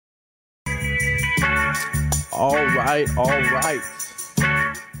All right.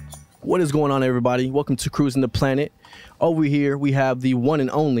 What is going on, everybody? Welcome to Crusin the Planet. Over here, we have the one and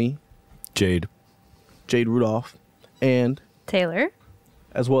only Jade Rudolph, and Taylor,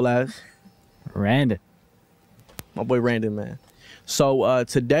 as well as Randon. My boy Randon, man. So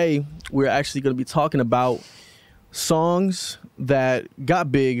today, we're actually going to be talking about songs that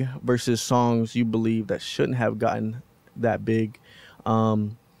got big versus songs you believe that shouldn't have gotten that big.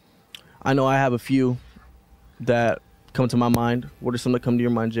 I know I have a few that come to my mind. What are some that come to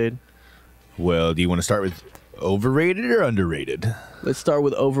your mind, Jade? Well, do you want to start with overrated or underrated? Let's start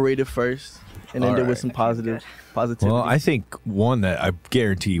with overrated first, and then All there was right. some positivity. Well, I think one that I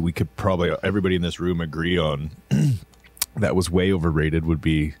guarantee we could probably, everybody in this room agree on that was way overrated would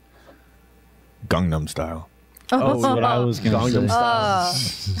be Gangnam Style. Oh, That's what I was going to Gangnam say.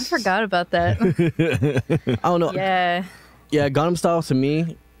 Style. I forgot about that. I don't know. Yeah. Yeah, Gangnam Style to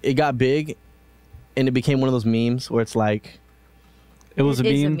me, it got big, and it became one of those memes where it's like, It was a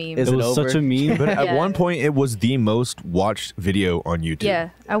It is a meme. meme. It Is it was such over? a meme. But at Yeah. one point, it was the most watched video on YouTube. Yeah,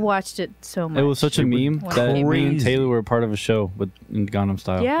 I watched it so much. It was such a meme Wow. that me and Crazy. Taylor were part of a show with in Gangnam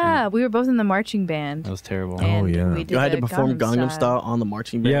Style. Yeah, we were both in the marching band. That was terrible. And yeah. we did you had to the perform Gangnam Style on the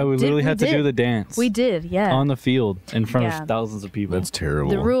marching band. Yeah, we literally we had to did. do the dance. We did, yeah. on the field in front Yeah. of thousands of people. That's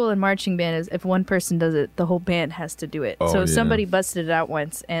terrible. The rule in marching band is if one person does it, the whole band has to do it. Oh, so yeah. somebody busted it out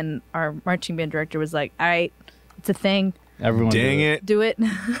once, and our marching band director was like, "All right, it's a thing. Everyone. Dang did it. Do it."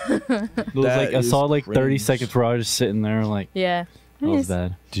 It was That like I is saw like 30 cringe. seconds where I was just sitting there like Yeah. that was Yes.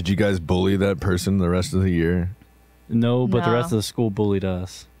 bad. Did you guys bully that person the rest of the year? No, but the No. rest of the school bullied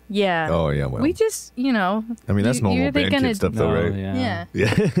us. Yeah. Oh, yeah, well. We just, I mean, that's you- normal you're either band gonna- kid stuff, though, No, right? Yeah.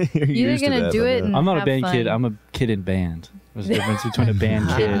 Yeah. You're You're used to gonna that, do I it know. and I'm not a have band kid. fun. I'm a kid in band. There's a difference between a band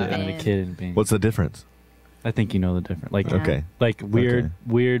kid and a Band. kid in band. What's the difference? I think you know the difference. Like Yeah. Okay.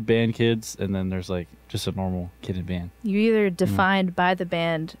 weird band kids, and then there's like just a normal kid in band. You're either defined by the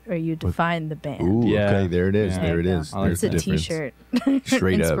band or you define the band. Ooh, Yeah. okay, there it is. Yeah. There it you go. is. I like There's It's the a difference. T-shirt.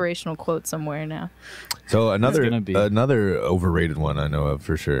 Straight up. Inspirational quote somewhere now. So gonna be. another overrated one I know of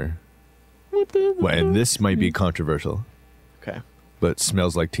for sure. Well, and this might be controversial, Okay. but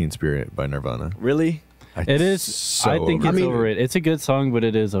 "Smells Like Teen Spirit" by Nirvana. Really? It is. So I think it's I mean- overrated. It's a good song, but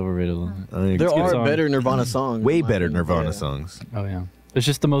it is overrated. I think There it's good. are song. better Nirvana songs. way in my better opinion. Nirvana Yeah. songs. Oh yeah, it's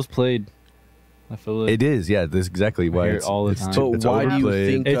just the most played. I feel like It is, yeah. That's exactly why hear it it's all the it's time. too- But it's why do you overplayed.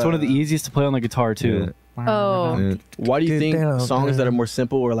 think- it's one of the uh, easiest to play on the guitar too. Oh. Yeah. Why do you Get think down, songs that man. are more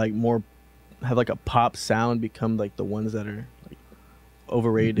simple or like more have like a pop sound become like the ones that are like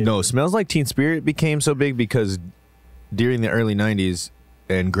overrated? No, "Smells Like Teen Spirit" became so big because during the early '90s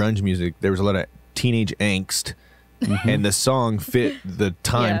and grunge music, there was a lot of teenage angst, and the song fit the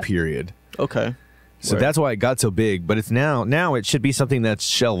time Yeah. period. Okay. So Word. that's why it got so big. But it's now it should be something that's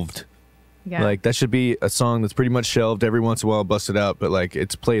shelved. Yeah. Like that should be a song that's pretty much shelved. Every once in a while, busted out, but like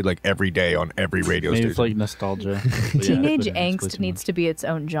it's played like every day on every radio Maybe station. it's like nostalgia. But yeah, Teenage it's angst needs to be its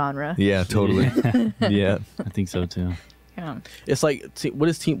own genre. yeah, totally. Yeah. I think so too. Yeah. It's like what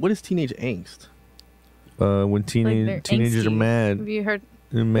is teenage angst? When they're teenagers are angsty. mad, Have you heard?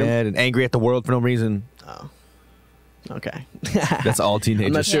 mad and angry at the world for no reason. Oh. Okay. That's all I'm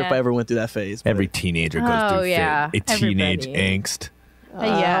teenagers. not sure if Yeah. I ever went through that phase. but, Every teenager goes Oh, through yeah. a teenage Everybody. angst. I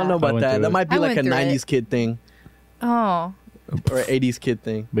Yeah. don't know I about went that. through That it. might be I like a went through 90s it. kid thing Oh. or an 80s kid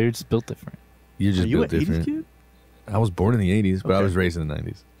thing. But you're just built different. You're just Are you built an 80s different. kid? I was born in the '80s, but I Okay. was raised in the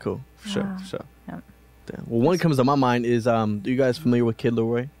 '90s. Cool. For sure. Ah. For sure. Yeah. Damn. Well, one that comes to my mind is are you guys familiar with Kid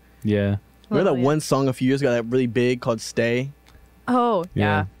Leroy? Yeah. Remember Oh, that yeah. one song a few years ago that really big called "Stay"? Oh,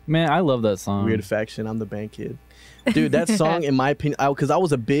 yeah. Man, I love that song. Weird affection. I'm the band kid. Dude, that song, in my opinion, because I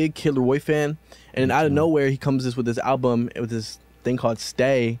was a big Kid Leroy fan, and then out of nowhere he comes with this album with this thing called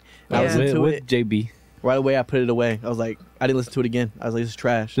 "Stay." And I Yeah. listened to with it JB. right away. I put it away. I was like, I didn't listen to it again. I was like, this is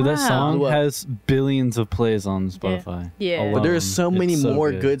trash. Dude, that Wow. song Blew up. has billions of plays on Spotify. Yeah. alone. But there's so many It's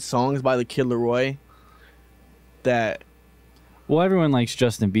more good. good songs by the Kid Leroy that Well, everyone likes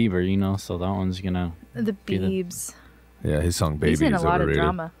Justin Bieber, you know, so that one's gonna. The Be the- Biebs. Yeah, his song "Baby" He's in a is lot overrated. of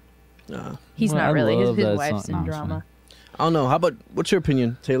drama. uh, He's Well, not I really. His love that wife's song. in No, I'm drama. I don't know. How about what's your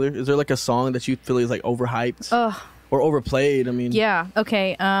opinion, Taylor? Is there like a song that you feel is like overhyped Oh, or overplayed? I mean, yeah.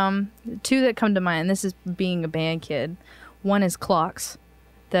 Okay. Two that come to mind. This is being a band kid. One is Clocks.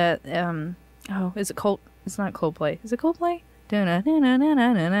 That oh, is it Cold? It's not Coldplay. Is it Coldplay? Oh,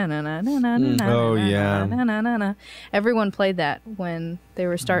 yeah. Everyone played that when they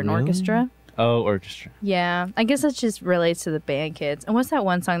were starting Really? orchestra. Oh, orchestra. Yeah, I guess that just relates to the band kids. And what's that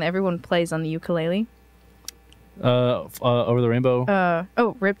one song that everyone plays on the ukulele? Over the Rainbow.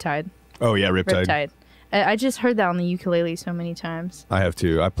 Oh, Riptide. Oh yeah, Riptide. Riptide. I just heard that on the ukulele so many times. I have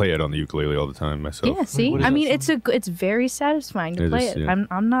too. I play it on the ukulele all the time myself. Yeah, see, What is I that mean, song? it's very satisfying to It play is, it. yeah.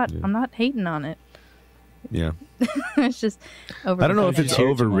 I'm not hating on it. Yeah. It's just overrated. I don't know if it's Hear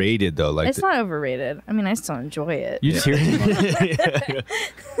too much. overrated though. Like It's not overrated. I mean, I still enjoy it. You just hear it.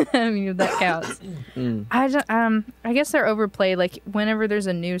 I mean, if that counts. Mm. I guess they're overplayed. Like whenever there's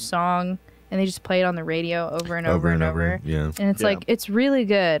a new song and they just play it on the radio over and over and over. Yeah. And it's Yeah. like, it's really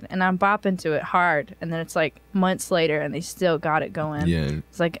good. And I'm bopping to it hard. And then it's like months later and they still got it going. Yeah.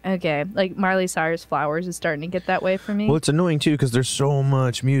 It's like, okay. Like Miley Cyrus Flowers is starting to get that way for me. Well, it's annoying too because there's so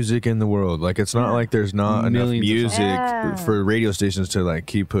much music in the world. Like it's not like there's not enough Millions of music songs. Yeah. for radio stations to like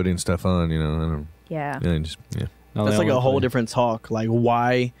keep putting stuff on. You know. I don't, Yeah. yeah. Yeah. No, That's they like a only whole play- different talk. Like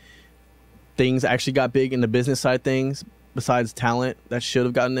why things actually got big in the business side of things, besides talent that should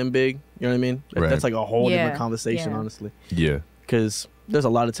have gotten them big. You know what I mean? Right. That's like a whole Yeah, different conversation, yeah. honestly. Yeah. Because there's a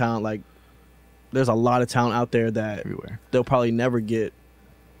lot of talent. Like there's a lot of talent out there that everywhere. they'll probably never get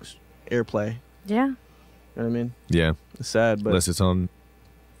airplay. Yeah. You know what I mean? Yeah. It's sad, but Unless it's on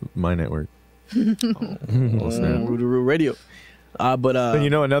my network. Roo Radio. But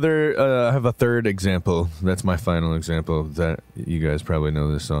you know, I have a third example. That's my final example. That you guys probably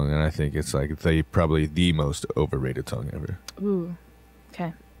know this song, and I think it's like probably the most overrated song ever. Ooh.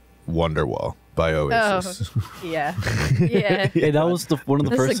 Okay. Wonderwall by Oasis. Yeah. Yeah. Hey, that was one of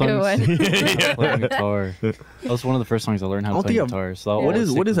the That's first a good songs one. I played guitar. That was one of the first songs I learned how I to don't play think I've- guitar. So that what always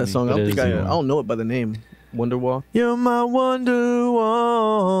is stick that with me. song? I don't It think is, I yeah. don't know it by the name. Wonderwall. You're my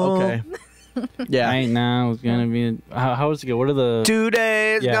Wonderwall. Okay. Yeah. Right now it's gonna be. How is it go? What are the?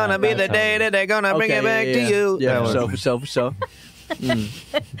 Today's Yeah, gonna be the that's day how- that they're gonna bring it back to you. Yeah, That for one. sure, for sure.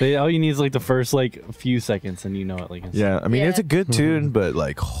 All you need is like the first like few seconds, and you know it. Like instantly. Yeah, I mean Yeah. it's a good tune, but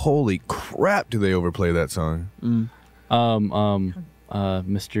like holy crap, do they overplay that song? Mr.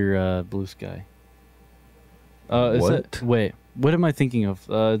 Blue Sky. Is What? it? Wait, what am I thinking of?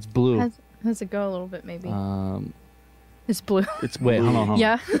 It's blue. Has it go a little bit, maybe? It's blue. It's wait, hold on, hold on.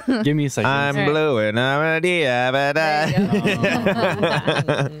 Yeah. Give me a second. I'm Alright. blue and I'm a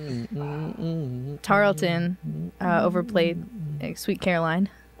Tarleton overplayed Sweet Caroline.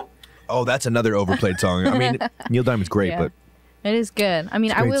 Oh, that's another overplayed song. I mean, Neil Diamond's great, Yeah. but It is good. I mean,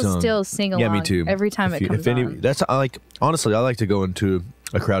 It's a I great will song. still sing along yeah, me too. every time If it you- comes if any, on. That's I like. Honestly, I like to go into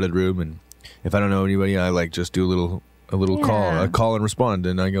a crowded room, and if I don't know anybody, I like just do a little Yeah. call and respond,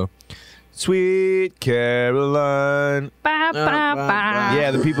 and I go, "Sweet Caroline." Ba, ba, ba.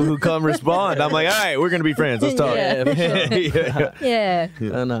 Yeah, the people who come respond. I'm like, all right, we're gonna be friends. Let's talk. Yeah, for Yeah.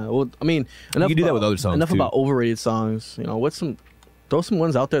 Yeah. Well, I mean, enough can do that about- with other songs, Enough too. about overrated songs. You know, throw some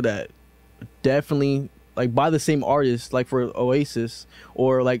ones out there that definitely like by the same artist, like for Oasis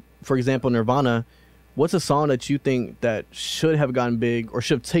or like for example Nirvana. What's a song that you think that should have gotten big or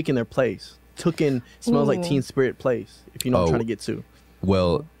should have taken their place? Smells Like Ooh. Teen Spirit place. If you know what I'm Oh. trying to get to.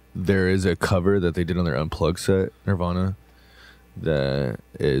 Well, there is a cover that they did on their Unplugged set, Nirvana, that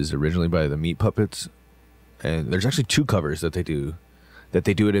is originally by the Meat Puppets, and there's actually two covers that they do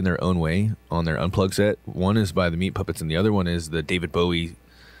it in their own way on their Unplugged set. One is by the Meat Puppets, and the other one is the David Bowie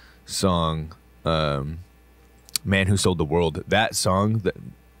song, "Man Who Sold the World." That song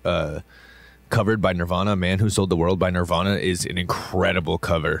that covered by Nirvana, "Man Who Sold the World" by Nirvana, is an incredible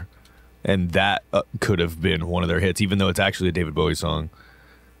cover, and that could have been one of their hits, even though it's actually a David Bowie song.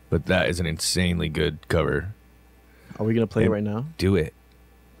 But that is an insanely good cover. Are we gonna play it right now? Do it.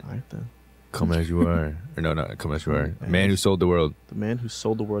 All right then. Come As You Are. Or no, not Come As You Are. Man Who Sold the World. The Man Who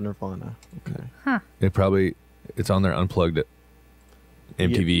Sold the World, Nirvana. Okay. It's on their Unplugged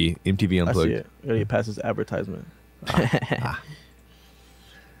MTV I see Unplugged. it. Gotta get past this advertisement.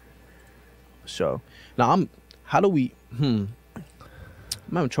 So now I'm having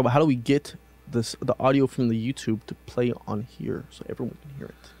trouble. How do we get the audio from the YouTube to play on here so everyone can hear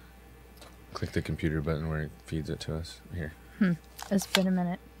it? Click the computer button where it feeds it to us. Here. It's been a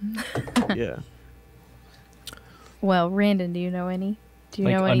minute. Yeah. Well, Randon, do you know any? Do you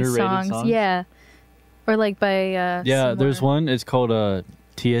Like know any underrated songs? Yeah. Or like by Yeah, there's someone- one. It's called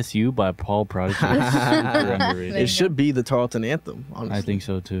TSU by Paul Prodigy. Super underrated. There you It should be the Tarleton anthem, honestly. I think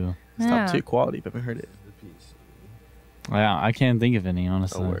so too. It's Yeah. top tier quality if I haven't heard it. Yeah, I can't think of any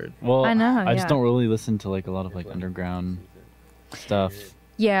honestly. word. Well, I know, I just yeah. don't really listen to like a lot of like underground stuff.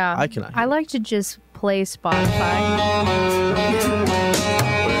 Yeah. I cannot I hear like to just play Spotify.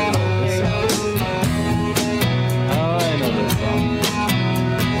 Oh, I know this song.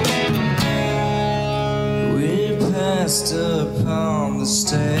 We passed upon the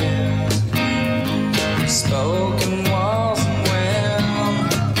stairs, spoken wasn't well,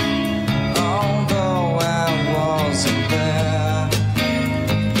 although I wasn't there.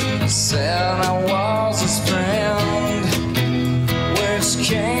 Said I was a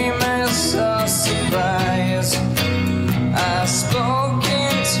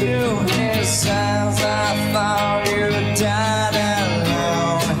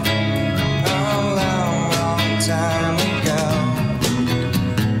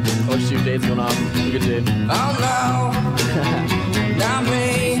you. Jade's going off. Look at Jade. Oh no, not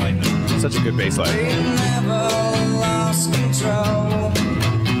me. Such a good bass line. We never lost control.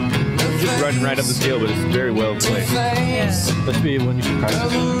 Just running right up the scale, but it's very well played. Let's be when you should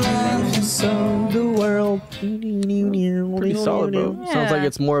practice. The world. Pretty solid, bro. Yeah. Sounds like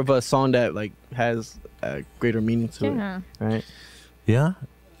it's more of a song that like has a greater meaning to Yeah. it, right? Yeah.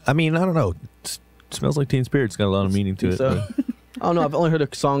 I mean, I don't know. Smells Like Teen Spirit's got a lot of meaning to it. So, I don't know. I've only heard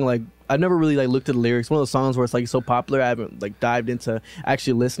a song like I've never really like looked at the lyrics. One of those songs where it's like so popular, I haven't like dived into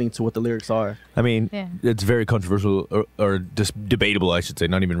actually listening to what the lyrics are. I mean, Yeah. it's very controversial or just debatable, I should say.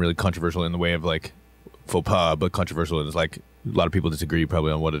 Not even really controversial in the way of like faux pas, but controversial. And it's like a lot of people disagree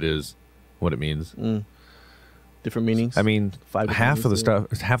probably on what it is, what it means. Different meanings. I mean, 5 different half of the meanings,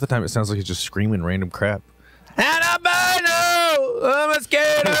 stuff, half the time it sounds like it's just screaming random crap. Albino, a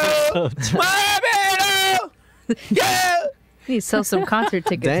mosquito, yeah. You need to sell some concert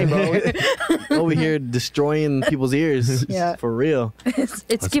tickets. Dang, bro. Over here destroying people's ears. Yeah. For real. It's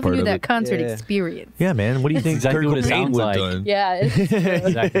That's giving part you of that it. concert Yeah. experience. Yeah, man. What do you think exactly Kurt what it Cobain sounds would have like. done? Yeah.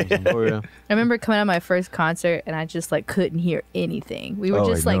 Exactly. For real. I remember coming out my first concert and I just like couldn't hear anything. We were Oh,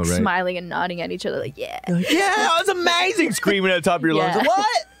 just I know, like right? smiling and nodding at each other like, yeah. Yeah, that was amazing. Screaming at the top of your lungs. Yeah.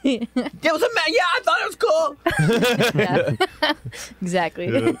 What? That was amazing. Yeah, I thought it was cool. Yeah.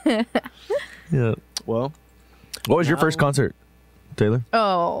 Exactly. Yeah. Well, What was your Now- first concert, Taylor?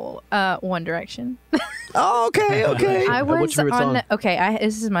 Oh, One Direction. Oh, okay, okay. I What's was your favorite on song?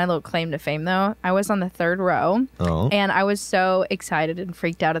 this is my little claim to fame though. I was on the third row. Oh. And I was so excited and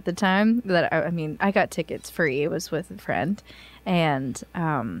freaked out at the time that I mean, I got tickets free. It was with a friend, and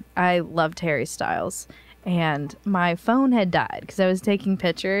I loved Harry Styles. And my phone had died because I was taking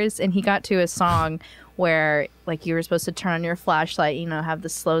pictures, and he got to a song where like you were supposed to turn on your flashlight, you know, have the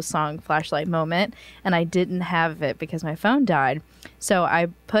slow song flashlight moment, and I didn't have it because my phone died. So I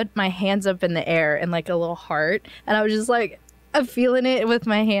put my hands up in the air in like a little heart, and I was just like, I'm feeling it with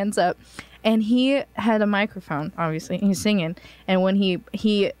my hands up. And he had a microphone, obviously, and he's singing. And when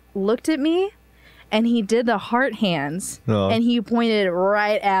he looked at me, and he did the heart hands, Oh. and he pointed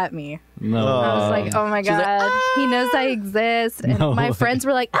right at me. No. I was like, oh my She's like, God, he knows I exist. And No my way. friends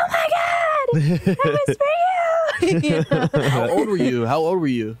were like, oh my God, that was for you. You know? how old were you? How old were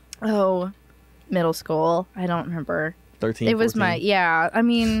you? Oh, middle school. I don't remember. 13, It was 14? I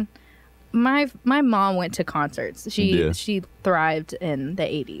mean, my mom went to concerts. Yeah. She thrived in the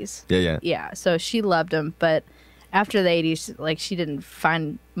 80s. Yeah. Yeah, so she loved them, but after the 80s, like, she didn't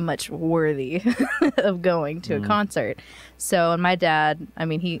find much worthy of going to a concert. So, and my dad, I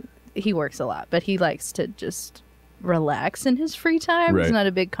mean, he works a lot, but he likes to just relax in his free time. Right. He's not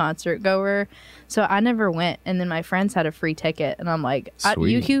a big concert goer. So I never went. And then my friends had a free ticket, and I'm like,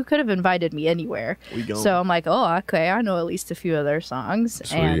 Sweet. you could have invited me anywhere. We going. So I'm like, oh, okay, I know at least a few of their songs.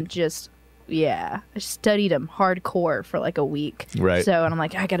 Sweet. And just, yeah, I studied them hardcore for like a week. Right. So, and I'm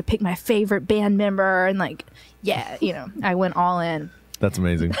like, I got to pick my favorite band member. And like, yeah, you know, I went all in. That's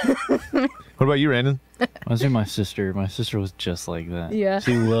amazing. What about you, Randon? I was with my sister. My sister was just like that. Yeah.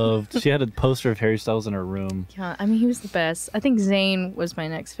 She had a poster of Harry Styles in her room. Yeah, I mean, he was the best. I think Zayn was my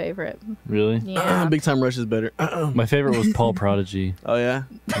next favorite. Really? Yeah. Big Time Rush is better. My favorite was Paul Prodigy. Oh yeah,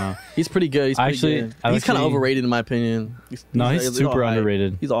 No, he's pretty good. He's pretty Actually, good. I He's kind of actually- overrated in my opinion. he's all super hype.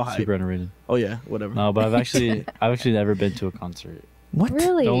 underrated. He's all hype. Super underrated. Oh yeah, whatever. No, but I've actually never been to a concert. What?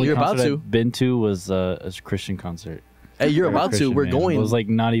 Really? The only You're about concert to. I've been to was a Christian concert. Hey, you're Or a about to. Christian We're band. going. It was like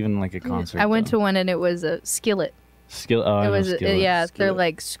not even like a concert. I went though. to one and it was a Skillet. Skill. Oh, I It know was, Skillet. yeah, they're Skillet.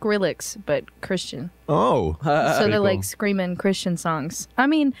 like Skrillex, but Christian. Oh. So they're pretty like cool. screaming Christian songs. I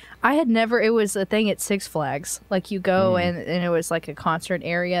mean, I had never, it was a thing at Six Flags. Like you go and it was like a concert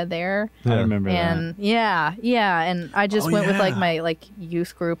area there. I remember And yeah. And I just Oh, went with like yeah. my like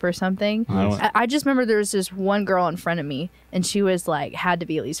youth group or something. I don't- I just remember there was this one girl in front of me, and she was like had to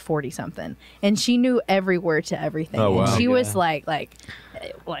be at least 40 something, and she knew every word to everything. Oh, wow. And she Yeah. was like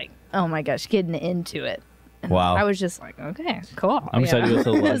oh my gosh, getting into it. And Wow. I was just like, okay, cool. I'm you excited to know?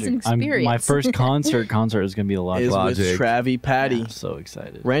 go to the It was an Logic. My experience. first concert is gonna be the Logic. is with Logic. Travie Patty. I'm so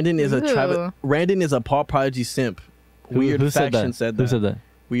excited. Randon is a Ooh. Randon is a Paul Prodigy simp. Weird who said faction that? said that. Who said that?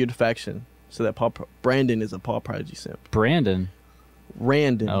 Weird faction. So that Brandon is a Paul Prodigy simp. Brandon.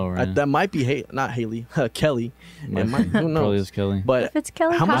 Randon. Oh, Randon. That might be not Haley. Kelly. It might, who Probably knows? is Kelly. But If it's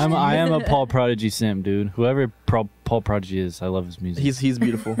Kelly How much- Clarkson. I am a Paul Prodigy simp, dude. Whoever Paul Prodigy is, I love his music. he's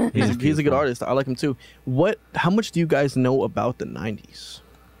beautiful. He's a good beautiful. artist. I like him too. How much do you guys know about the 90s?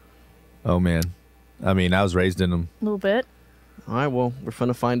 Oh, man. I mean, I was raised in them. a little bit. All right, well, we're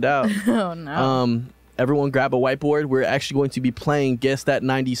finna find out. Oh no. Everyone grab a whiteboard. We're actually going to be playing Guess That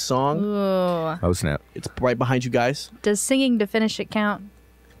 90s Song. Ooh. Oh, snap. It's right behind you guys. Does singing to finish it count?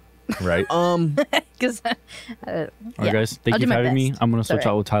 Right. Because All right, guys. Thank you for having me. I'm gonna switch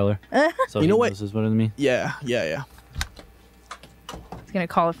out with Tyler. So You know he what? knows this better than me. Yeah. He's gonna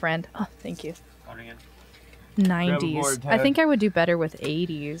call a friend. Oh, thank you. Grab a 90s. board, I Ted. think I would do better with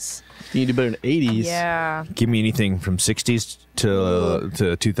 80s. You do better in the 80s. Yeah. Give me anything from 60s to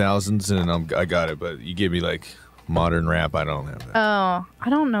 2000s, and I got it. But you give me like modern rap, I don't have that. Oh, I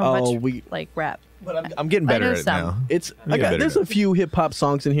don't know Oh, much like rap. But I'm getting I better know at it some. now. It's You get better there's now. a few hip hop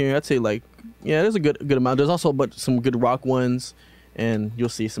songs in here. I'd say like there's a good amount. There's also but some good rock ones, and you'll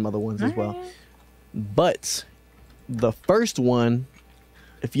see some other ones as well. But the first one,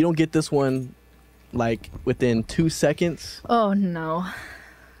 if you don't get this one like within 2 seconds, Oh no.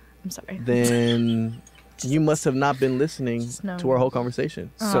 I'm sorry. then you must have not been listening No. to our whole conversation.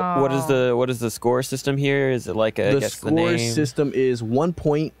 So what is the score system here? Is it like a The guess the score name? system is 1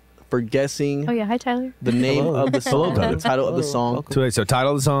 point for guessing Oh yeah, hi Tyler. the name of the song, the title of the song, So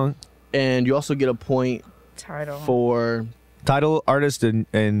title of the song, and you also get a point Title. for title, artist, and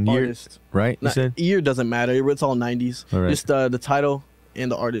year. artist. Right? You said. Year doesn't matter. It's all 90s. All right. Just the title and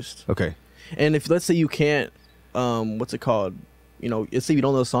the artist. Okay. And if let's say you can't, what's it called? Let's say you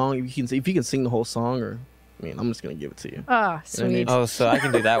don't know the song. If you can sing the whole song, or I'm just gonna give it to you. Ah, sweet. Oh, so I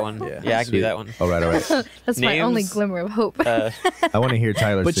can do that one. yeah, I can Sweet. do that one. All right. That's my only names, glimmer of hope. I want to hear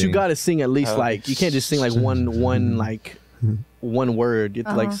Tyler But sing. you gotta sing at least Oh. like you can't just sing like one like one word. You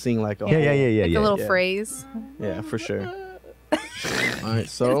have to like sing like a Yeah. Like a little yeah. phrase. yeah, for sure. All right,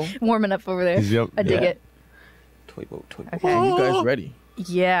 so Warming up over there. Yep. I dig Yeah. it. Toy boat. Okay. you guys ready?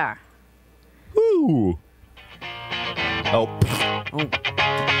 Yeah. Woo. Oh.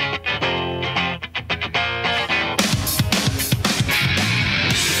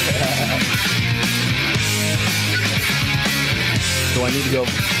 Do I need to go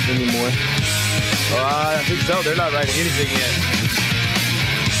any more? I think so. They're not writing anything yet.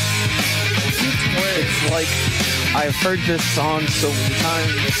 It's like I've heard this song so many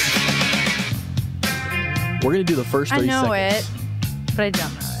times. We're gonna do the first I 30 know seconds. it, but I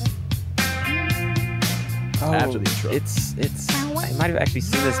don't know it. After the intro. It's. I might have actually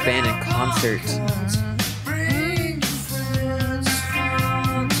seen this band in concert.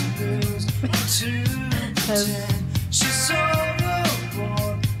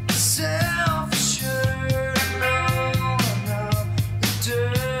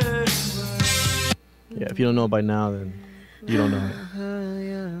 Yeah, if you don't know it by now, then you don't know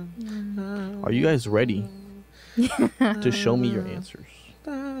it. Are you guys ready to show me your answers?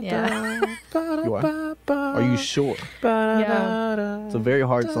 Yeah. You are? Are you sure? Yeah. It's a very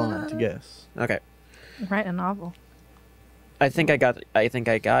hard song to guess. Okay. Write a novel. I think I got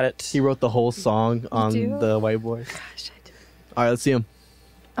it. He wrote the whole song on do? the whiteboard. Gosh, I do. All right, let's see him.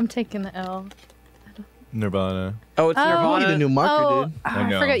 I'm taking the L. Nirvana. Oh, it's Oh. Oh, you Nirvana. the new marker, Oh, dude. I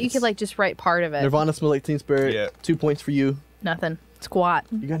know. forgot you could like just write part of it. Nirvana, Smell Like Teen Spirit. Yeah. 2 points for you. Nothing. Squat.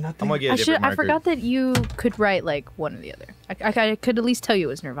 You got nothing. I'm gonna get a I different marker. forgot that you could write like one or the other. I could at least tell you it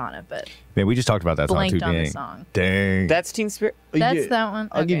was Nirvana, but Man, we just talked about that song too. blanked on the Dang. song. Dang. That's Teen Spirit. Oh, you That's get- that one.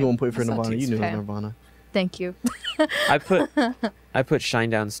 I'll give you Okay. 1 point for That's not Nirvana. too You knew bad. Nirvana. Thank you. I put Shine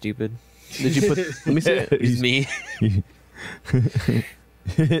Down Stupid. Did you put? Let me see it. It's me.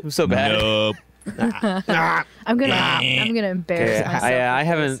 I'm so bad. Nope. I'm gonna embarrass Okay, myself. I with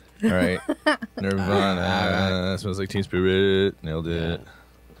haven't. All right. Nirvana. Smells Like Teen Spirit. Nailed it.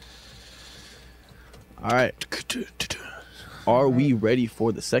 All right. Are we ready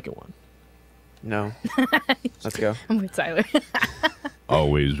for the second one? No. Let's go. this. I'm with Tyler.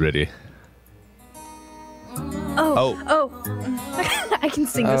 Always ready. Oh. I can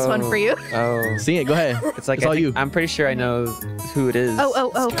sing this one for you. Oh. Sing it. Go ahead. It's like It's all you. I'm pretty sure I know who it is.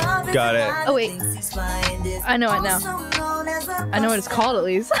 Oh. Got it. Oh wait. I know it now. I know what it's called at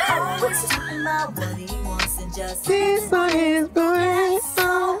least.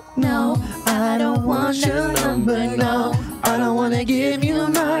 No, I don't want your number. No, I don't wanna give you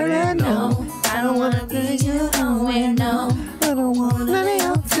my red. No, I don't wanna be you nowhere. No, I don't want none of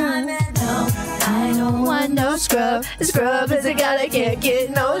your time. No, I don't want no scrub. A scrub is a guy that can't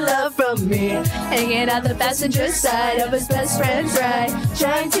get no love from me. Hanging out the passenger side of his best friend's ride,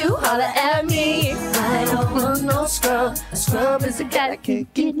 trying to holler at me. I don't want no scrub. A scrub is a guy that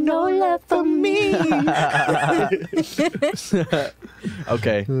can't get no love from me.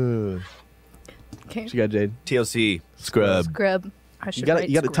 Okay. Okay. What you got, Jade? TLC. Scrub. Scrub. I should You got write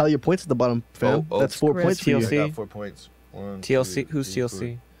to scrub. tally your points at the bottom, fam. Oh, That's 4 scrub. points for you. TLC. I got 4 points. One, TLC. two, Who's three,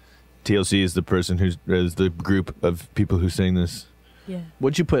 TLC? TLC is the person is the group of people who sing this. Yeah.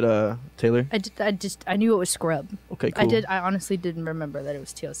 What'd you put, Taylor? I knew it was Scrub. Okay, cool. I honestly didn't remember that it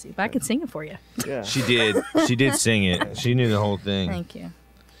was TLC, but I can sing it for you. Yeah. She did. She did sing it. She knew the whole thing. Thank you.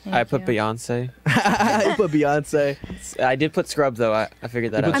 I put Beyonce. You put Beyonce. I did put Scrub though. I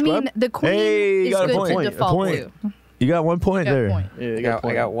figured that You out. put I mean, Scrub? the queen Hey, you is got a good point. to A default point. to. You got 1 point Got a there. point. Yeah, you I got a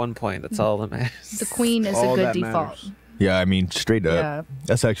point. got 1 point. That's all that matters. The queen is All a good that default. matters. Yeah, I mean, straight up. Yeah.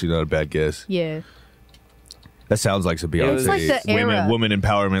 That's actually not a bad guess. Yeah. That sounds like some Beyonce It's like the era. woman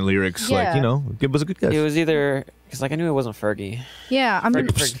empowerment lyrics. Yeah. Like, you know, it was a good guess. It was either because like I knew it wasn't Fergie. Yeah, I mean,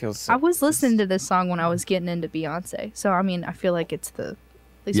 Fergie feels. I was listening to this song when I was getting into Beyonce, so I mean, I feel like it's at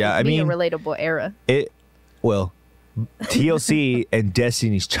least Yeah, with I me, a mean- relatable era. Well, TLC and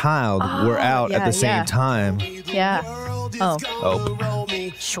Destiny's Child were out at yeah, the same yeah. time. Yeah. Oh, Oh,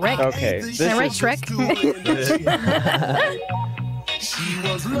 Shrek. Okay. Is that right, Shrek? She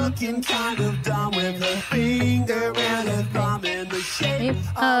was looking kind of dumb with her finger and her thumb in the shape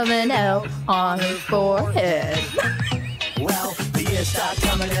of an L on her forehead. Well, the years start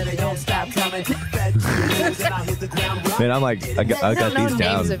coming and they don't stop coming. Fed to the news and I hit the ground running. man, I'm like, I got don't know these names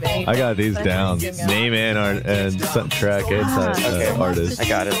down. of any- I got these down. Yeah. Name and some track and Okay. artist. I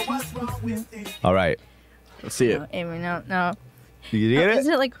got it. All right. Let's see it. No. You get Is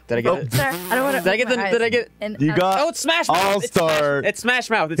it? it like? Did I get it? Sorry, I don't want to. Did I get the? Did I get? You got Oh, it's Smash Mouth. All-Star. It's Smash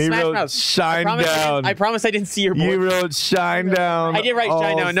Mouth. It's He Smash wrote Mouth. Shine Down. I promise I didn't see your You board. wrote Shine Down. I did write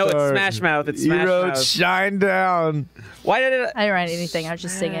Shine Down. No, it's All-Star. Smash Mouth. It's You Smash wrote Mouth. Shine Down. Why did it? I didn't write anything. I was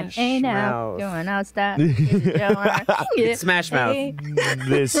just singing. Smash Hey now, Mouth. going outside. It's Smash Mouth.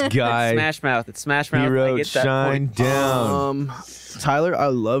 This guy. Smash Mouth. It's Smash Mouth. He I wrote get that Shine point. Down. Tyler, I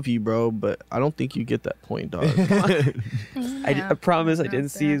love you, bro, but I don't think you get that point, dog. I promise I didn't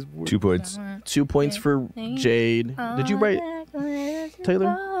see his word. 2 points. 2 points for Jade. Did you write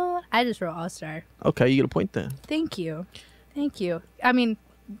Taylor? I just wrote All Star. Okay, you get a point then. Thank you. I mean,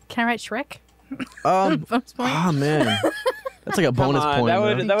 can I write Shrek? Bonus point? Ah, man. That's like a Come bonus on, point. that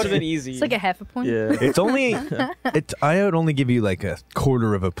would man. have been easy. It's like a half a point. Yeah. It's only, I would only give you like a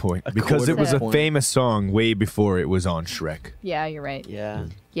quarter of a point because quarter it was of a a point. famous song way before it was on Shrek. Yeah, you're right. Yeah.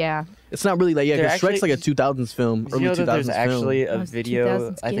 Yeah. It's not really like, yeah, There because Shrek's like a 2000s film, Did early you know 2000s that there's film. actually Oh, a it's video,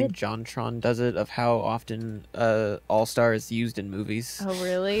 2000s I think kid. JonTron does it, of how often All-Star is used in movies. Oh,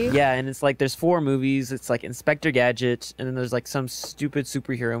 really? Yeah, and it's like there's 4 movies. It's like Inspector Gadget, and then there's like some stupid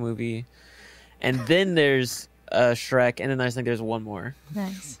superhero movie. And then there's Shrek, and then I think there's one more.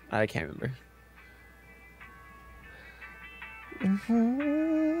 Nice. I can't remember.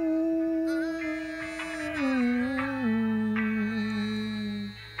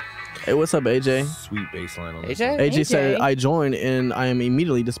 Hey, what's up, AJ? Sweet bass line on this AJ? one. AJ said, AJ. I joined, and I am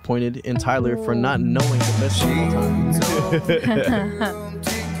immediately disappointed in Tyler for not knowing the best song of all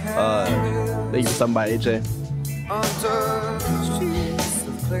time. Thank you for stopping by, AJ.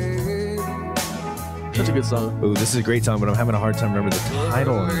 Such a good song. Ooh, this is a great song, but I'm having a hard time remembering the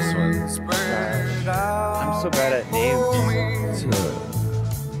title on this one. I'm so bad at names.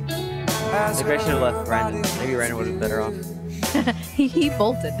 Maybe I should have left Brandon. Maybe Brandon would have been better off. he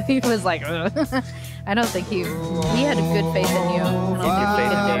bolted. He was like, ugh. I don't think he had a good faith in you. I don't think Your he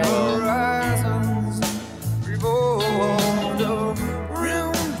faith could in do me it. will.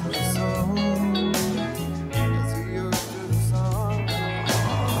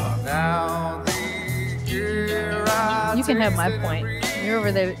 You can have my point. You're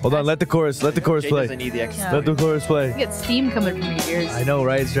over there. Hold on, let the chorus Jay play. doesn't need the extra. Yeah. Let the chorus You play. get steam coming from your ears. I know,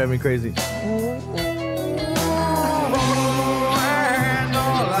 right? It's driving me crazy.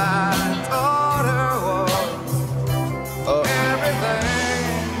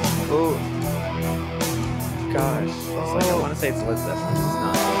 Oh. Gosh. It's like I want to say it's Led Zeppelin. It's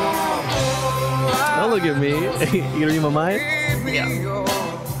not. Don't look at me. You gonna read my mind?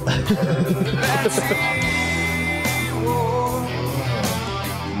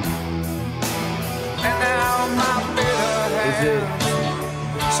 Is it?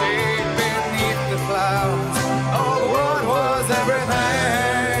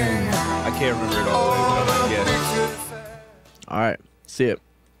 I can't remember it all. All right. See it.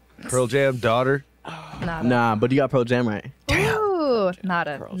 Pearl Jam, Daughter. Nada. Nah, but you got Pro Jam right. Ooh,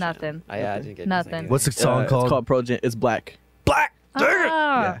 nada. Pearl Jam. Nothing. Yeah, I didn't get Nothing. What's the song It's called? called Pro Jam. It's Black. Black.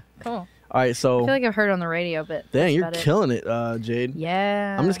 Ah, cool. All right, I so feel like I've heard it on the radio, but dang, that's you're about it. killing it, Jade.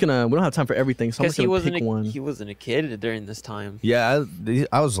 Yeah. I'm just gonna. We don't have time for everything, so I'm Because just he gonna wasn't pick one. he wasn't a kid during this time. Yeah,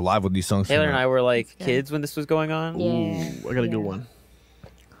 I was alive when these songs Taylor came and out. I were like Yeah. kids when this was going on. Yeah. Ooh, I got a good Yeah. one.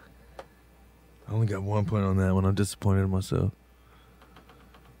 I only got 1 point on that one. I'm disappointed in myself.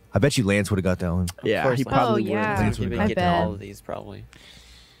 I bet you Lance would have got that one. Yeah, course he not. probably Oh, yeah. would. Lance You've would've been got getting bet. all of these probably.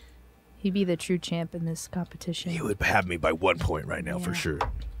 He'd be the true champ in this competition. He would have me by 1 point right now for Yeah. sure.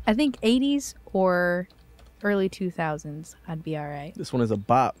 I think 80s or early 2000s, I'd be all right. This one is a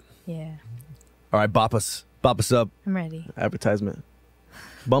bop Yeah. All right, bop us up. I'm ready. advertisement.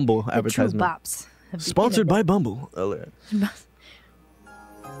 Bumble The true advertisement. bops. of the Sponsored by internet. Bumble.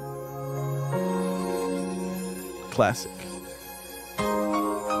 Classic.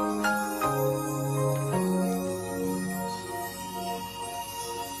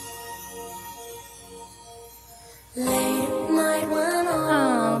 Late at night when all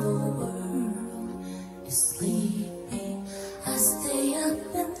Oh. the world is sleeping, I stay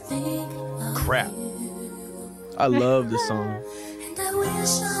up and think of Crap. I love this song. and I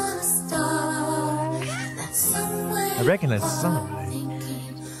wish on a star that somewhere I recognize the song.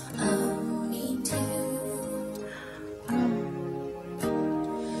 thinking of me too.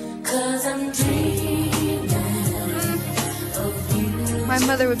 'Cause I'm dreaming of you. My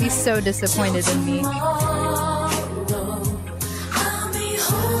mother would be so disappointed in me. Tomorrow, I'll be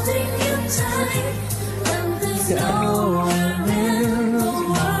holding you tight, and there's nowhere in the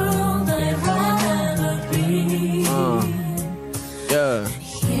world I'd rather be. Yeah.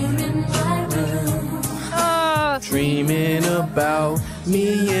 Here in my room, Oh, Dreaming about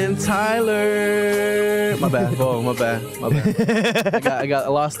me and Tyler. My bad. Oh, my bad. My bad. I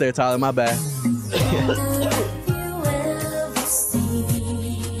lost there, Tyler. My bad. wonder if you ever see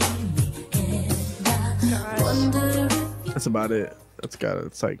me, and I wonder if That's about it.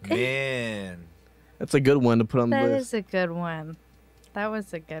 It's like Man. that's a good one to put on the that list. is a good one. That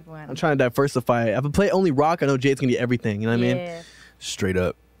was a good one. I'm trying to diversify it. If I play only rock, I know Jade's gonna get everything. You know what I mean? Yeah. Straight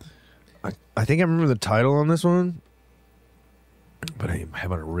up. I think I remember the title on this one, but I'm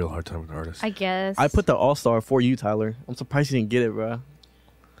having a real hard time with the artist. I guess. I put the All Star for you, Tyler. I'm surprised you didn't get it, bro.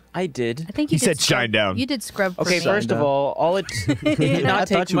 I did. I think He you did said scrub- Shine Down. You did scrub. For Okay, me. first of Down. all it did I not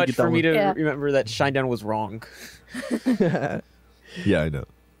thought take you would much get that for me one. to Yeah. remember that Shinedown was wrong. Yeah, I know.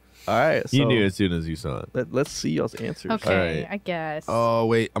 All right, so You knew as soon as you saw it. let's see y'all's answers. Okay, Alright. I guess. Oh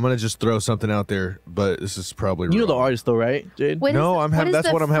wait, I'm gonna just throw something out there, but this is probably You know the wrong. artist though, right, Jade? What is No, the- I'm having- what is that's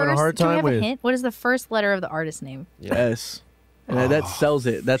the what I'm having a hard do we time have a with. hint? What is the first letter of the artist name? S. And that sells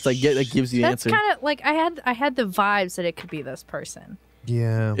it. That's like that gives you the That's answer. kind of like I had the vibes that it could be this person.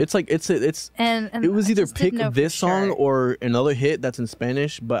 Yeah. It's like it's And it was I either just didn't pick know for this song sure. or another hit that's in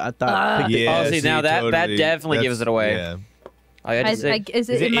Spanish, but I thought pick the- Yeah, Oh, see, now that definitely that's- gives it away. Yeah. I had to say, is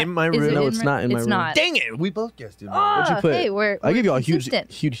it in my is it room? No, it's not in my it's room. not. Dang it, we both guessed it. Oh, What'd you put? Hey, we're I give you a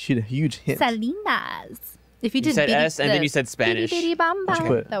consistent. huge hint. Salinas. If you You did said bitty- S, and then the you said Spanish. bitty bitty bam What'd you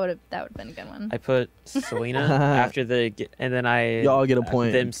bam, put? that would have been a good one. I put Selena after and then I Y'all get a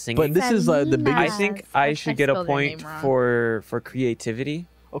point. them singing. But this is the I biggest. think I should get a spelled their point name wrong. for creativity.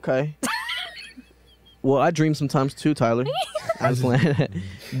 Okay. Well, I dream sometimes too, Tyler. I just land.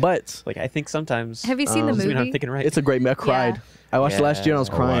 But Like I think sometimes. Have you seen the doesn't mean I'm movie? thinking right. it's a great movie. I cried. I watched it last year and I was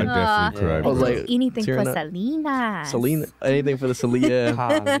Yeah. crying. I definitely cried. I was like, anything for tearing up. Salinas. Selena, anything for the Selena.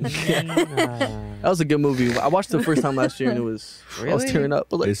 Selena. That was a good movie. I watched it the first time last year and it was I was Really? tearing up.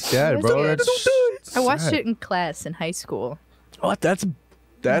 I was like, It's sad, It's bro. okay. That's I watched sad. it in class in high school. oh,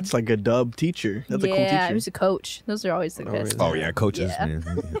 that's like a dub teacher. That's a cool yeah, I teacher. was a coach. Those are always the best. Oh yeah, coaches. Yeah.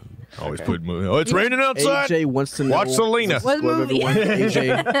 Man. Always put. Oh, it's raining outside. AJ wants to know. Watch Selena. What movie?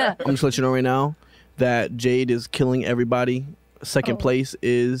 AJ, I'm just let you know right now that Jade is killing everybody. Second Oh. place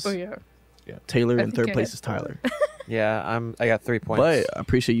is Oh yeah. Taylor, I and think third I place had is Tyler. Yeah, I got 3 points. But I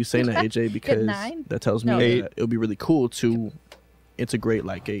appreciate you saying that, AJ, because 9? that tells me No. that it would be really cool to integrate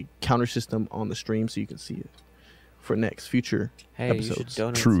like a counter system on the stream so you can see it for future hey, you should episodes.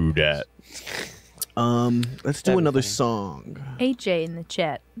 donate. True that. Let's do That'd be another funny. song. AJ in the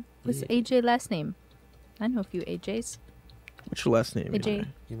chat. What's Yeah. AJ last name? I know a few AJs. What's your last name? AJ.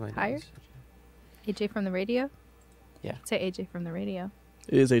 You might Higher? AJ from the radio? Yeah. Say AJ from the radio.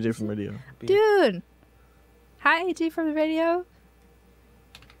 It is AJ from radio. Dude. Hi AJ from the radio.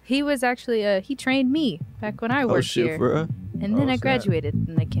 He was actually he trained me back when I Oh worked shit, here. bro. And then I snap. graduated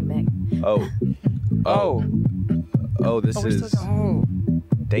and I came back. Oh. Oh. This Oh, we're still is. Oh.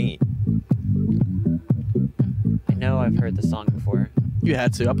 Dang it. I know I've heard the song before. You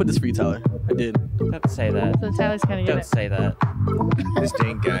had to. I put this for you, Tyler. I did. Don't say that. So Tyler's gonna get Don't it. say that. This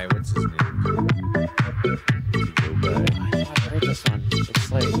dang guy. What's his name? Go by. I know I've heard this one.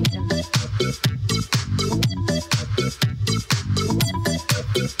 It's like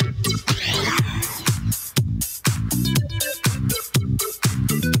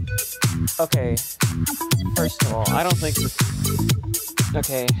okay. First of all, I don't think this.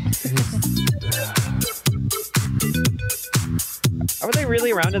 Okay. Are they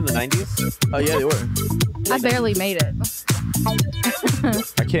really around in the 90s? Oh yeah, they were. I barely made it.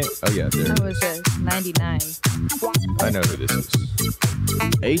 I can't. Oh yeah, there. That was a 99. I know who this is.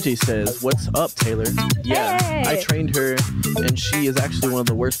 AJ says, "What's up, Taylor?" Yeah, Hey. I trained her, and she is actually one of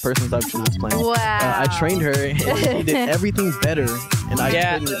the worst persons I've transplanted. Wow. I trained her, and she did everything better, and I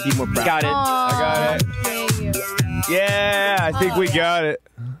Yeah, couldn't be more proud. got it. I got it. Yeah, I think we got it.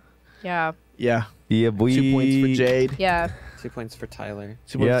 Yeah. Yeah, Yeah, boy. 2 points for Jade. Yeah. 2 points for Tyler.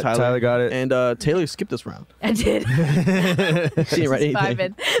 2 points Yeah, for Tyler. Tyler got it. And Taylor skipped this round. I did. She didn't write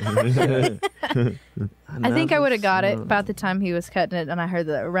anything. Vibing. I think I would have got it about the time he was cutting it, and I heard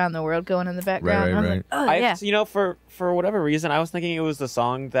the "Around the World" going in the background. Right, I was right. like, oh I, yeah. you know, for whatever reason, I was thinking it was the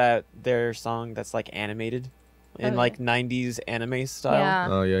song their song that's like animated in Oh, like 90s anime style. Yeah.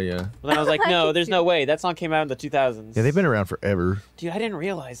 Oh yeah, yeah. But then I was like, no, there's no way. That song came out in the 2000s. Yeah, they've been around forever. Dude, I didn't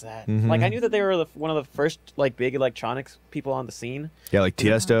realize that. Mhm. Like, I knew that they were one of the first like big electronics people on the scene. Yeah, like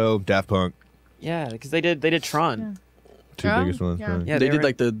Tiesto, Daft Punk, Yeah, because they did Tron. two Tron? biggest ones. Yeah. Probably. Yeah, they they did were-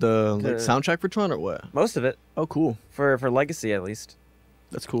 like the like, the- soundtrack for Tron or what? Most of it Oh, cool. for Legacy at least.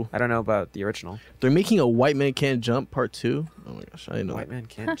 That's cool. I don't know about the original. They're making a White Man Can't Jump Part 2. Oh my gosh, I didn't know White that. Man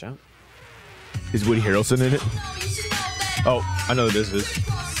Can't Jump. Is Woody Harrelson in it? Oh, I know who this is.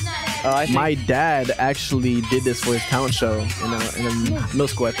 I think My dad actually did this for his talent show in a middle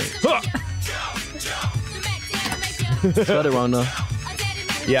school, I think. Got it wrong though.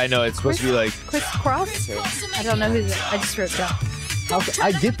 Yeah, I know. It's supposed to be like. Chris Cross? I don't know who that. I just wrote down.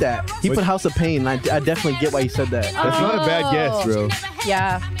 I get that. He put House of Pain, and I definitely get why he said that. That's not a bad guess, bro.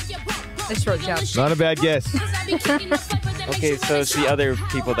 Yeah. I just wrote down. Not a bad guess. okay, so it's the other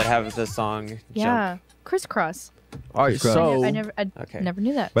people that have the song Yeah. Crisscross. All right, Crisscross. so I Okay. never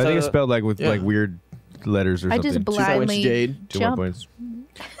knew that. But I think it's So- spelled like with Yeah. like weird letters or I something. just 2 points, blindly Jade. 2 more jump. points.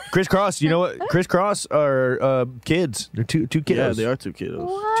 Crisscross, you know what? Crisscross are kids. They're two kiddos. yeah, they are 2 kiddos.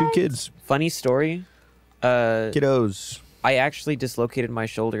 What? Two kids. Funny story. Kiddos. I actually dislocated my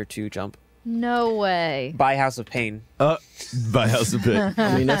shoulder to jump No way. by House of Pain. By House of Pain.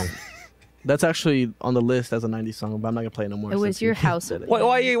 I mean, that's actually on the list as a 90s song, but I'm not gonna play it no more. It was since your you house. said it.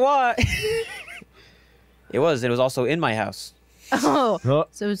 Why? It was also in my house. Oh, Oh.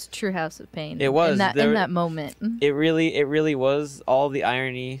 so it was true House of Pain. It was. in that There- moment. It really was all the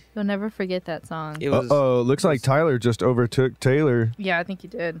irony. You'll never forget that song. It was. Oh, looks like Tyler just overtook Taylor. Yeah, I think you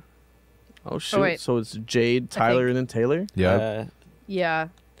did. Oh shoot! wait. So it's Jade, Tyler, and then Taylor. Yeah. Yeah,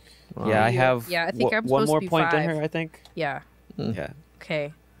 Wow. Yeah, I You- have yeah, I think I'm one supposed to more be point than 5. her, I think. yeah. Yeah.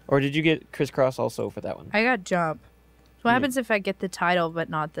 Okay, Or did you get Crisscross also for that one? I got jump. So what Yeah. happens if I get the title but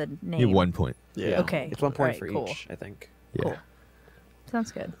not the name? You have 1 point. Yeah. Okay. It's 1 point Alright, for cool. each, I think. Yeah. Cool.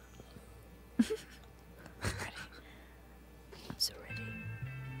 Sounds good. I'm so ready.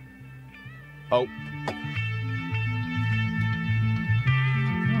 Oh.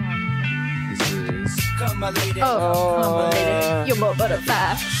 This is. Come, my lady. Oh, come my lady, you're my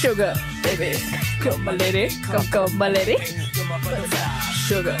butterfly, sugar, baby. Come my lady, come my lady, You're my butterfly.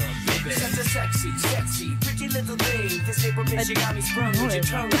 sugar. Such a sexy, pretty little thing. This April bitch, you got me sprung with your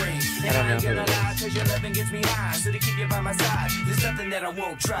tongue ring. And I ain't gonna lie, cause your loving gets me high. So to keep you by my side, there's nothing that I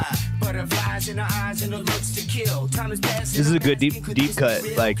won't try. Butterflies in her eyes and her looks to kill. Time is passing. This is a good deep cut.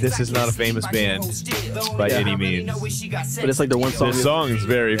 Like, this is not a famous band by any means. But it's like the one song. This song is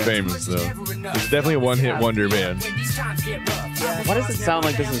very famous, though. It's definitely a one-hit wonder band. Why does it sound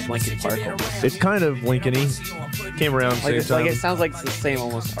like this is Linkin Park almost? It's kind of Lincoln-y. Came around Like, same it's, like time. it sounds like it's the same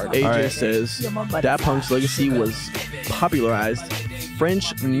almost art. AJ Alright. says Daft Punk's legacy was popularized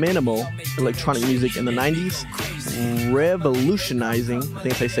French minimal electronic music in the 90s, revolutionizing, I think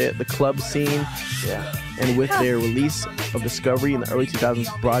if they say it, the club scene. Yeah. And with their release of Discovery in the early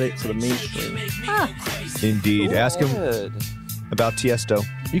 2000s, brought it to the mainstream. Indeed. Ask him Good. about Tiesto.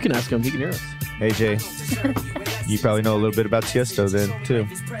 You can ask him; he can hear us. AJ, you probably know a little bit about Tiesto then, too.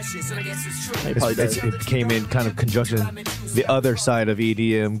 He probably does. It came in kind of conjunction, the other side of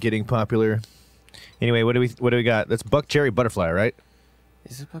EDM getting popular. Anyway, what do we got? That's Buck Cherry Butterfly, right?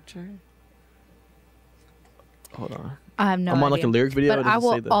 Is it Buck Cherry? Hold on. I have no I'm on idea. like a lyric video. But it I doesn't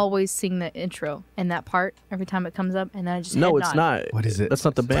say will that. always sing the intro and that part every time it comes up, and then I just No, head it's nod. not. What is it? That's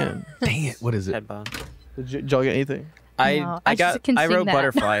not the band. Dang it, what is it? Headbone. Did y'all get anything? No, I I just got can I sing wrote that.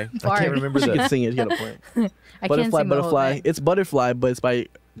 Butterfly. I Part. can't remember You can that. sing it. You got a point. I can't Butterfly, sing the whole Butterfly. thing. It's Butterfly, but it's by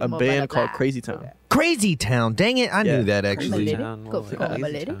a More band Butterfly. called Crazy Town. Crazy Town. Dang it, I Yeah. knew that Crazy actually. Town. Go for Lazy it,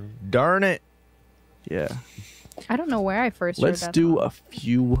 lady. Town. Darn it. Yeah. I don't know where I first heard Let's that do song. a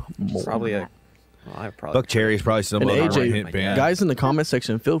few more. Probably a. Well, I probably. Buck Cherry is probably some And other AJ, hit band. guys in the comment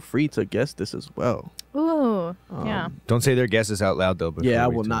section, feel free to guess this as well. Ooh, yeah. Don't say their guesses out loud though. Yeah, I before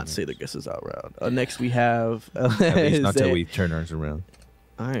we will turn not it. say the guesses out loud. Next we have. At least not until we turn ours around.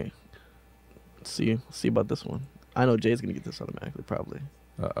 All right. Let's see about this one. I know Jay's gonna get this automatically, probably.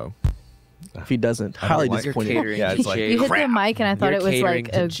 Uh-oh. If he doesn't, I don't highly like- You're disappointed. catering Yeah, to it's like- Jay. You hit the mic and I thought You're it was catering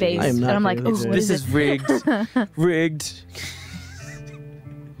like to a Jay. bass, I am and not I'm like, catering oh, to what Jay. is This it? is rigged. Rigged.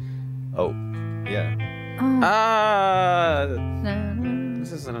 Oh, yeah. Oh, Ah. no, no.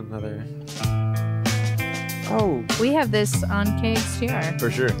 This isn't another. Oh. We have this on KXTR.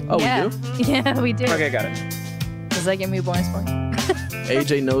 For sure. Oh, yeah. we do? Yeah, we do. Okay, got it. Does that give me a bonus point?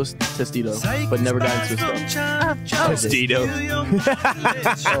 AJ knows Testito, but never got into his stuff. Testito.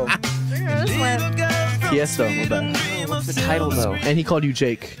 This one. Tiesto, my bad. What's the title though? And he called you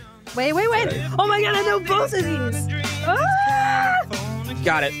Jake. Wait. Oh my god, I know both of these. Ah!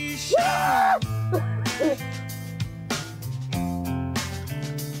 Got it.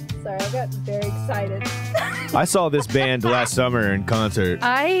 Sorry, I got very excited. I saw this band last summer in concert.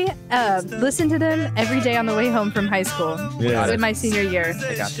 I listened to them every day on the way home from high school. Yeah. It was in my senior year.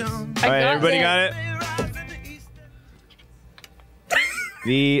 I got this. All right, everybody got it?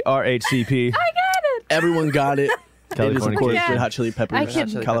 The RHCP. I got it. Everyone got it. It is, of California course, King. Red Hot Chili Peppers. I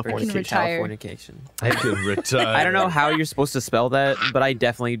can- California I can King. retire. Californication. I could retire. I don't know how you're supposed to spell that, but I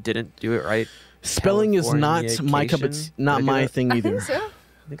definitely didn't do it right. Spelling is not my cup of tea, Californication? not Did I do my that? thing I either. think so.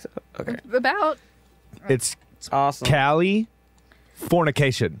 I think so. Okay. About. It's It's awesome. Cali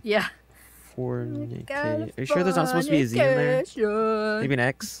fornication. Yeah. Fornicate. Are you sure there's not supposed to be a Z in there? Fornication. Maybe an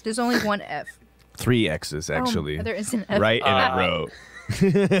X? There's only one F. 3 X's, actually. Oh, there is an F. Right in a row.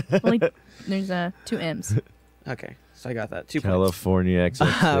 Only, there's 2 M's. Okay. So I got that. 2 points. California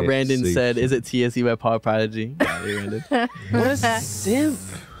XX. Randon said, "Is it TSE by Power Prodigy?" Got it, Randon. What a simp.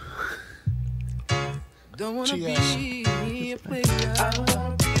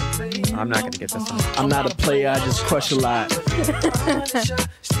 I'm not going to get this one. I'm not a player. I just crush a lot. What is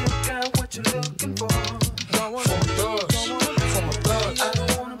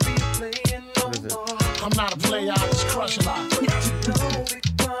it? I'm not a player, I just crush a lot.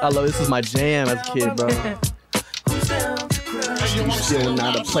 I love this. Is my jam as a kid, bro. You still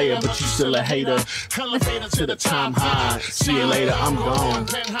not a player, but you still a hater. Elevator To the time high. See you later. I'm gone.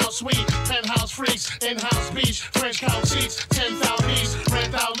 Penthouse suite, penthouse freaks, in-house beach, French couch seats, 10,000 lease,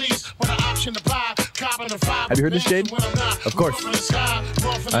 rent out lease, with an option to buy, cop in the 5. Have you heard this, Jade? Of course.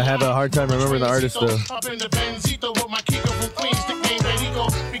 I have a hard time remembering the artist, though. Up in the Benzito with my Kiko from Queens, nickname Benito.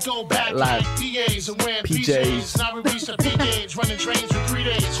 We go back Like like PAs and wearing PJs. PJs. Now we reach the P gauge, running trains for 3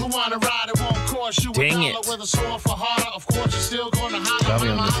 days. Who wanna ride? It won't cost you Dang $1 it. with a sword for harder. Of course, you're still gonna holler. Got me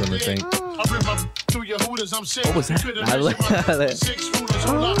on this I'm one, I there. think. I rip up through your hooters, I'm sick. What was that? Could've I mentioned like my that. 6 footers,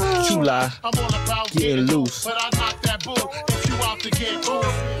 hold up. Chula. I'm all about Getting loose. But I knock that bull if you out to get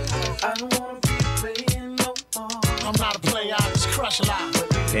off. I don't wanna be playing no more. I'm not a player, I just crush a lot.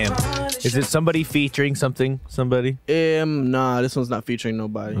 Damn. Is it somebody featuring something? Somebody? Nah, this one's not featuring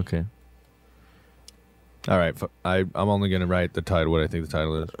nobody. Okay. All right. I'm only going to write the title, what I think the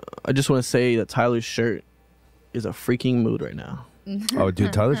title is. I just want to say that Tyler's shirt is a freaking mood right now. Oh,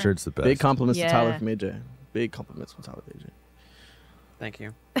 dude, Tyler's shirt's the best. Big compliments to Tyler Yeah. from AJ. Big compliments from Tyler from AJ. Thank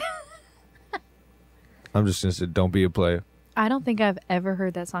you. I'm just going to say, don't be a player. I don't think I've ever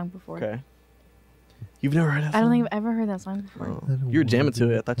heard that song before. Okay. You've never heard that song? I don't think I've ever heard that song before. Oh. You were jamming to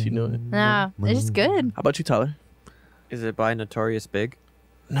it. I thought you knew it. Nah, it's just good. How about you, Tyler? Is it by Notorious Big?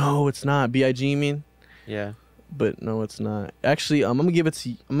 No, it's not. B.I.G. you mean? Yeah. But no, it's not. Actually, I'm gonna give it to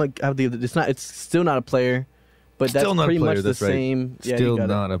you. I'm gonna have to give it. It's not. It's still not a player, but that's Still not a pretty player, much the that's right. same. Yeah, Still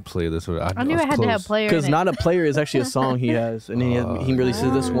not a player. This one. I knew I had to have player in Because it. not a player is actually a song he has, and he he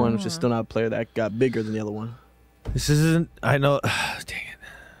releases this one, which is Ah. still not a player that got bigger than the other one. This isn't. I know. Dang it.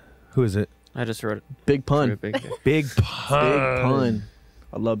 Who is it? I just wrote it. Big Wrote Pun. it big. Big Pun. Big Pun.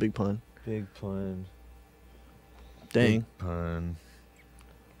 I love Big Pun. Big Pun. Dang. Big Pun.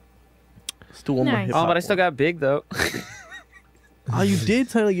 Let's do one more Nice. hip Oh, hop. but I still got big though. Oh, you did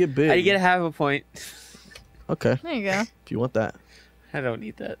tell to get big. I get half a point. Okay, There you go. if you want that. I don't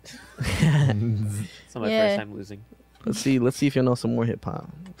need that. It's not my Yeah. first time losing. Let's see. Let's see if you know some more hip hop.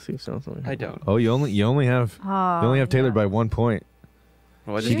 Let's see if you know some more I hip-hop. don't. Oh, you only have Taylor by 1 point.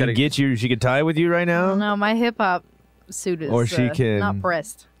 Well, I She just can gotta get you. She could tie with you right now. No, my hip hop suit is Or she can- not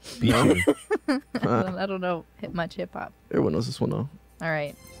pressed. Beat you. I don't know much hip hop. Everyone knows this one though. All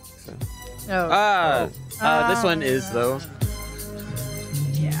right. So. Oh, This one is though.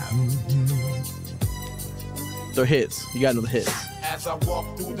 yeah. They're hits. You gotta know the hits. As I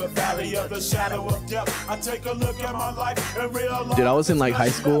walk through the valley of the shadow of death, I take a look at my life and realize. Dude, I was in like high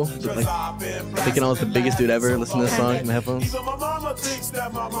school, like thinking I was the biggest dude ever listening to this song in my headphones. Even my mama thinks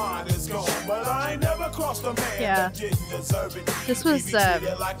that my mind is gone, but I ain't never crossed Yeah. This was,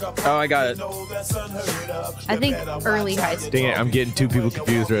 Oh, I got it. I think, early high school. Dang it, I'm getting two people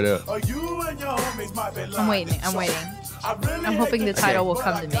confused right now. I'm waiting. I'm hoping the title will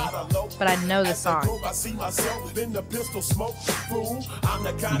come to me, but I know the song.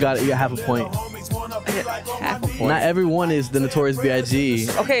 You got it. You got half a point. Half a point. Not everyone is the Notorious B.I.G.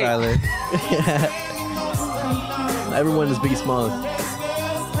 Okay. Tyler. Not everyone is Biggie Smalls. Look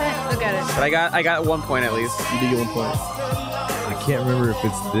at it. But I got 1 point at least. You did get 1 point. I can't remember if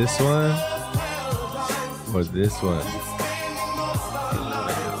it's this one or this one. I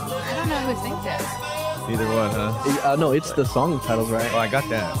don't know who thinks that. Either one, huh? No, it's the song titles, right? Oh, I got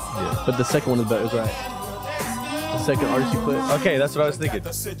that. Yeah. But the second one is better, is right. The second artist you put. Okay, that's what I was thinking.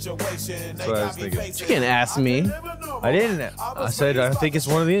 That's what I was thinking. You can't ask me. I didn't. I said I think it's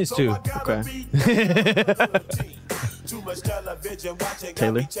one of these two. Okay.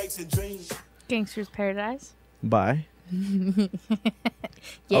 Taylor. Gangster's Paradise. Bye. Yeah.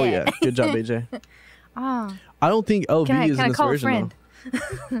 Oh yeah, good job, AJ. Oh. I don't think LV Can is I in this call a version friend?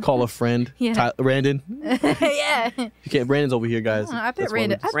 though. Call a friend. Yeah. Brandon. Yeah. You can't. Brandon's over here, guys. I bet That's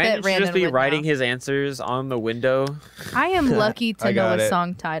Brandon. one. Brandon should just be would writing know. his answers on the window. I am lucky to I know got a it.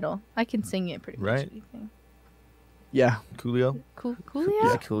 song title. I can sing it pretty Right. much. Anything. Yeah. Coolio. Coolio?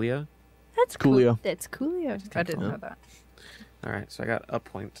 Yeah, Coolio. That's cool. Coolio. That's Coolio. I didn't know that. All right, so I got a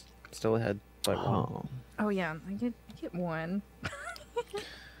point. Still ahead by one. Oh. Oh yeah, I get one.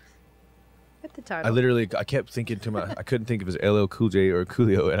 At the title. I kept thinking to my, I couldn't think if it was LL Cool J or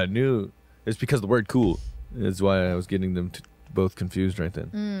Coolio, and I knew it's because of the word cool. That's why I was getting them both confused right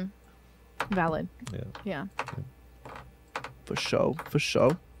then. Valid. Yeah. Yeah. For sure. For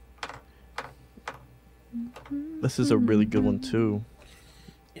sure. This is a really good one too.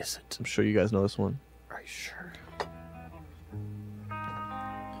 Is it? I'm sure you guys know this one. Are you sure?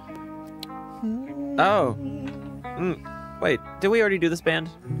 Oh. Wait, did we already do this band?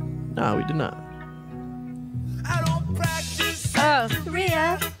 No, we did not. Oh,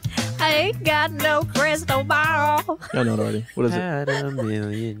 Rhea, I ain't got no crystal ball. I know it already. What is it? Had $1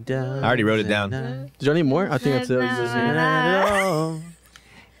 million. I already wrote it down. Did y'all need more? I think that's it.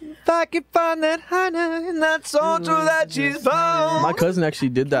 If I could find that Hannah in that soldier that she's found. My cousin actually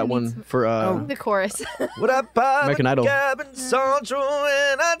did that one for The chorus. Would I buy American Idol. cabin soldier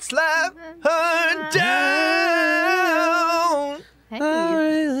and I'd slap her down. Hey, I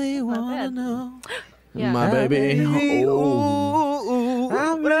really not wanna bad. know. Yeah. My baby. Oh.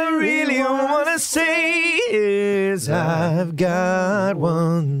 What I really wanna say is I've got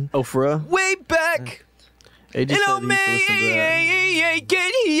one Oh, for real? way back. AJ said he used to listen to that.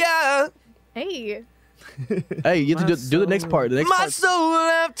 Get here. Hey. Hey, you have to do the next part. The next My part. soul will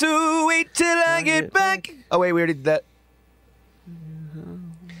have to wait till I get back. Oh wait, we already did that.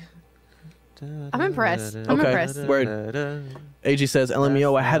 I'm impressed. I'm Okay. impressed. Word. AG says,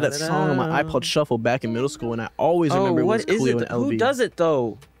 LMAO, I had that song on my iPod Shuffle back in middle school, and I always remember it was what is Coolio it? and LV. Who does it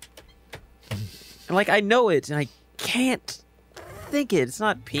though? And like I know it, and I can't think it. It's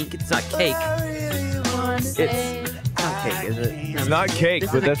not pink. It's not cake. It's not cake, is it? It's not cake,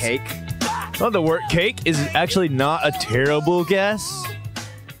 This but isn't that's cake. Oh, the word cake is actually not a terrible guess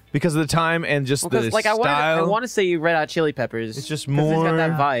because of the time and just Because the like I style. want to say Red Hot Chili Peppers. It's just 'cause it's got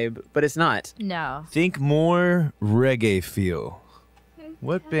that more- vibe, but it's not. No. Think more reggae feel.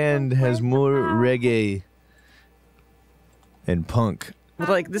 What band has more reggae and punk? But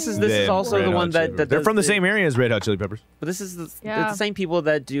like this is than also Red the Hot one Chili that Peppers? They're does from the same area as Red Hot Chili Peppers. But this is they're Yeah. the same people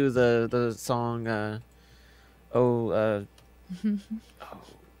that do the song.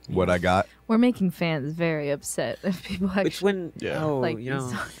 What I got? We're making fans very upset if people actually Which when Yeah. like you these know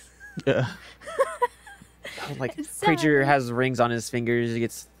songs. Yeah. like It's Preacher sad. has rings on his fingers. He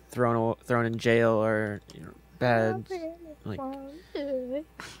gets thrown in jail or bad. Like I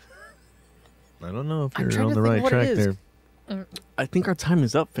don't know if I'm you're trying on to the think right what it track is. there. I think our time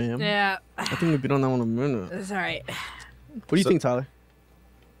is up, fam. Yeah. I think we've been on that one a minute. It's all right. What do you So- think, Tyler?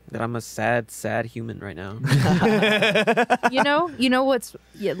 That I'm a sad human right now. You know what's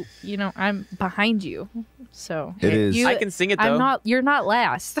I'm behind you. So It is. you, I can sing it though. you're not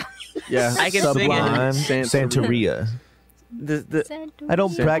last. Yeah. I can sing it. Sublime Santeria. Santeria. The I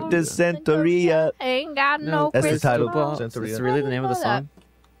don't practice Santeria. Ain't got no That's the crystal title. ball. Santeria. That's really the name of the song.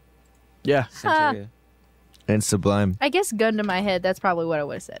 Yeah. Santeria. And Sublime. I guess gun to my head, that's probably what I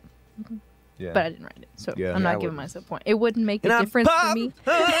would have said. Yeah. But I didn't write it. So Yeah. I'm Yeah, I not giving wouldn't. myself a point. It wouldn't make And a I difference for pop me.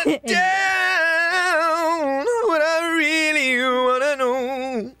 her down. What I really wanna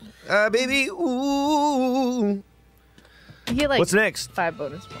know, baby. Ooh. You get like What's next? 5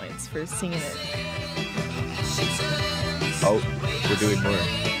 bonus points for singing it. Oh, we're doing more.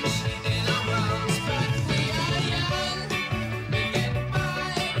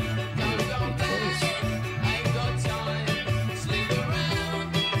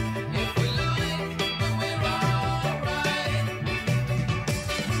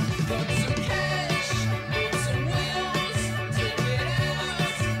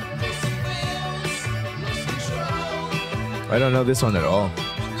 I don't know this one at all.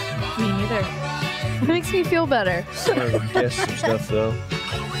 Me neither. It makes me feel better. Guess some stuff though.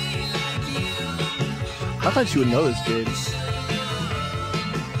 I thought you would know this, Jade.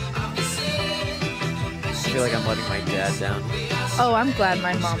 I feel like I'm letting my dad down. Oh, I'm glad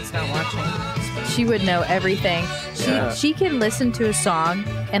my mom's not watching. She would know everything. She can listen to a song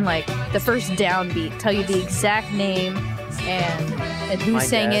and like the first downbeat tell you the exact name and who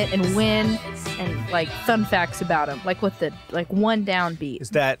sang it and when and like fun facts about him. Like with the like one downbeat.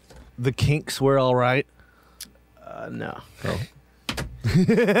 Is that the Kinks were all right? No. Oh.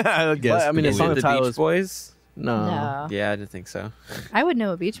 I guess. But, I mean, the song The title Beach is Boys? No. Yeah, I didn't think so. I would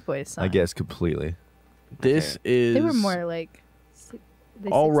know a Beach Boys song. I guess completely. This is They were more like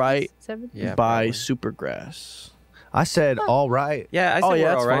All Right 70s? Yeah, by probably. Supergrass. I said all right. Yeah, I said Oh yeah, we're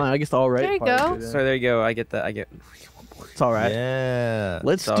that's all right. fine. I guess the All Right. There you part is go. good, yeah. So there you go. I get that. It's all right. Yeah.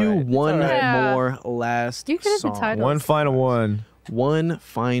 Let's It's do all right. one It's all right. more last You could have the song. title. One final one. One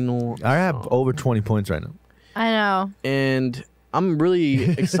final I have song. over 20 points right now. I know. And I'm really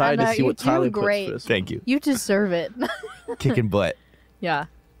excited I know, to see what you're Tyler doing great. puts for this. Thank you. You deserve it. Kicking butt. Yeah.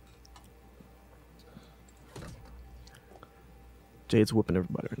 Jade's whooping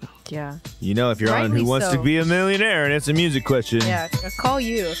everybody right now. Yeah. You know, if you're on Rightly Who Wants so. to Be a Millionaire and it's a music question. Yeah. I'll call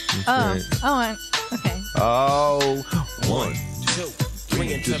you. right. Okay. Oh, 1, 2,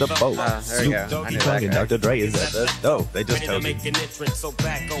 to the boat. there you go. I knew that and guy. Dr. Dre is at the door. They just told you. Make an entrance, so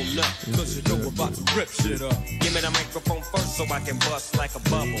back on up, cause you know we're about to rip shit up. Give me the microphone first so I can bust like a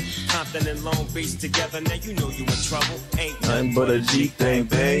bubble. Compton and Long Beach together, now you know you in trouble. Ain't Nothing but a G thing,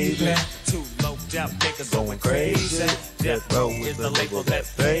 baby. Two loped out niggas going crazy. Death Row is the label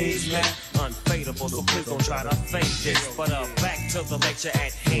that pays me. Unfadable, so please don't try to fake this. But back to the lecture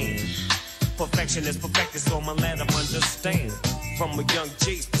at hand. Perfection is perfected, so I'ma let them understand. From a young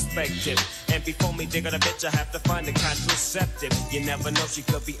G's perspective. And before me digging a bitch, I have to find a contraceptive. You never know, she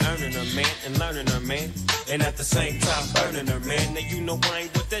could be earning her man and learning her man. And at the same time, burning her man. Now you know I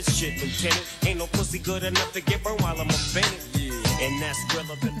ain't with that shit, Lieutenant. Ain't no pussy good enough to get burned while I'm offended. Yeah. And that's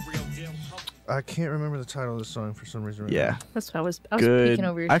realer than real deal. I can't remember the title of the song for some reason. Right Yeah. That's what I was peeking Good.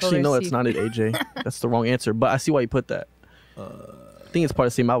 over your Actually, shoulder. no, to that's see not it, AJ. That's the wrong answer. But I see why you put that. I think it's part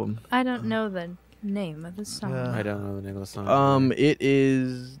of the same album. I don't know the name of the song. Yeah. I don't know the name of the song. It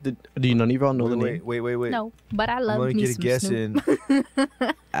is. Do you none of y'all know the name? Wait. No, but I I'm love gonna me get a some guess Snoop. in.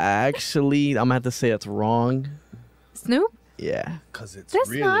 Actually, I'm gonna have to say that's wrong. Snoop? Yeah. Because it's That's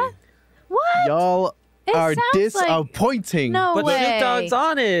not. What? Y'all It are sounds like- disappointing. No but way. Snoop Dogg's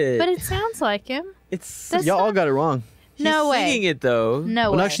on it. But it sounds like him. it's That's Y'all all not- got it wrong. he's No way. singing it though.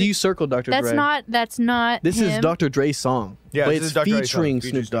 No Well, way. actually, you circled Dr. That's Dre. not. That's not. This is him. Dr. Dre's song. Yeah, but this it's is Dr. Dre's song. featuring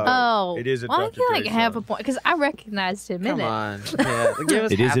Features Snoop Dogg. Oh. It is a well, Dr. I feel like Dre half a song. point because I recognized him in Come it. on. Yeah, give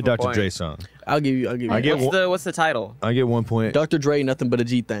us It is half a Dr. point. Dre song. I'll give you. I get one, What's the title? I get 1 point. Dr. Dre, nothing but a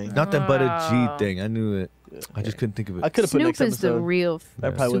G thing. Nothing but a G Oh. thing. I knew it. I just couldn't think of it. I could have put Snoop next is the episode. real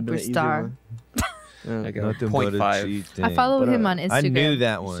That probably would have been an easier superstar. one. There you go. Nothing Point but a five. G thing. I follow But, him on Instagram. I knew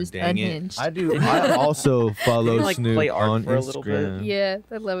that It's one. just Dang unhinged. it. I do. I also follow Like, Snoop play art on for a little bit. Instagram. Yeah,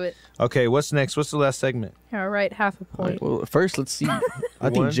 I love it. Okay, what's next? What's the last segment? All right, half a All right, point. well, first, let's see. I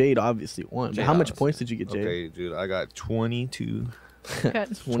think won? Jade obviously won. But Jade how much obviously. points did you get, Jade? Okay, dude, I got 22.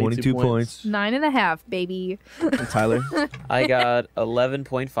 Got 22 points. 9.5, baby. And Tyler? I got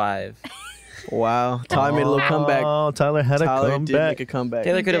 11.5. Wow. Tyler made a little comeback. Oh, Tyler had a Tyler did comeback. make a comeback.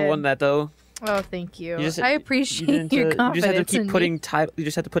 Taylor could have did. won that though. Oh, thank you. You just- I appreciate You didn't, your you just confidence had to keep in putting me. title. You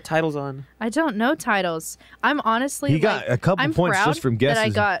just had to put titles on. I don't know titles. I'm honestly. He like, got a couple I'm points proud just from that I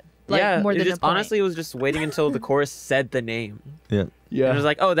guesses. got like yeah, more it than just, a point. honestly, it was just waiting until the chorus said the name. Yeah. And Yeah. it was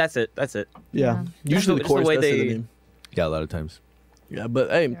like, oh, that's it. That's it. Yeah. Usually Just the the chorus way does say they- the name. Yeah, a lot of times. Yeah,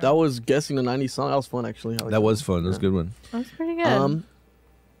 but hey, that was guessing the 90s song. That was fun, actually. I like That was fun. That was a good one. That's pretty good.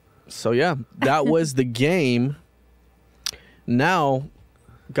 So yeah, that was the game. Now,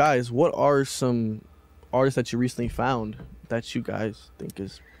 guys, what are some artists that you recently found that you guys think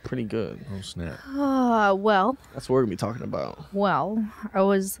is pretty good? Oh, snap. Well, That's what we're gonna be talking about. I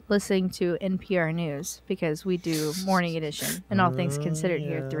was listening to NPR News because we do morning edition and all things considered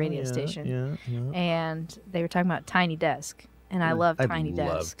here at the radio station. And they were talking about Tiny Desk, and I love Tiny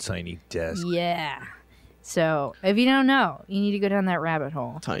love Desk. Tiny Desk. Yeah. So if you don't know, you need to go down that rabbit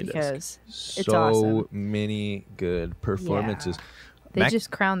hole Tiny Desk. because it's So awesome. many good performances. They Mac- just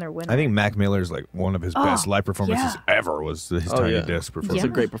crown their winner. I think Mac Miller's like one of his Oh, best live performances yeah. ever was his Oh, Tiny yeah. Desk performance. It's a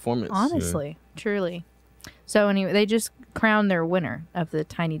Yeah. great performance. honestly, truly. So anyway, they just crowned their winner of the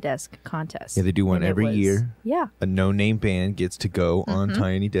Tiny Desk contest. Yeah, they do one And it every was- year. Yeah. A no-name band gets to go on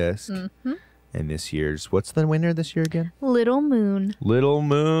Tiny Desk, And this year's, what's the winner this year again? Little Moon. Little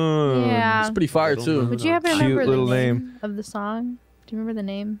Moon. Yeah. It's pretty fire too. Would you happen to Cute remember little the name name. of the song? Do you remember the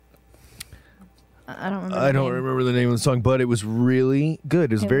name? I don't remember. I don't remember the name of the song, but it was really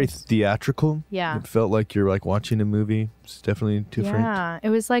good. It was very theatrical. Yeah. It felt like you're like watching a movie. It's definitely different. Yeah, it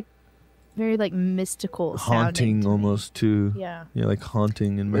was like very like mystical, Haunting almost too. Yeah. Yeah, like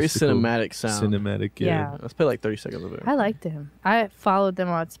haunting and Very mystical. cinematic sound. Cinematic, yeah. Let's play like 30 seconds of it. I liked him. I followed them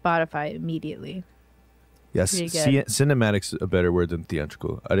on Spotify immediately. Yes, Pretty good. cinematic's a better word than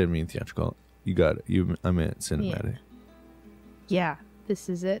theatrical. I didn't mean theatrical. You got it. I meant cinematic. Yeah, this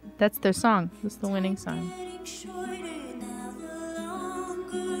is it. That's their song. That's the winning song.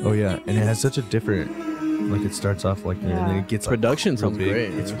 Oh yeah, and it has such a different. Like it starts off like, and then it gets like, production real sounds big.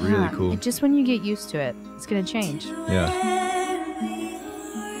 great. It's really cool. Just when you get used to it, it's gonna change. Yeah.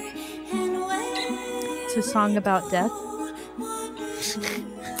 It's a song about death.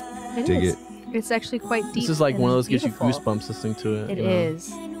 Dig is. it. It's actually quite deep. This is like one of those and gives you beautiful. goosebumps listening to it. It you know? is.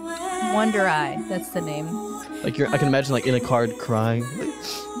 Wonder Eye. That's the name. Like I can imagine like in a car crying.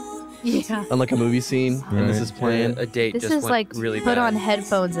 Yeah. On like a movie scene, and this is playing. A date This just is went like really put bad. on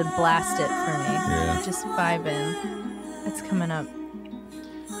headphones and blast it for me. Yeah. Just vibe in. It's coming up.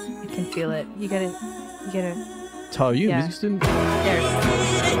 I can feel it. You gotta. Are you a Yeah. music student?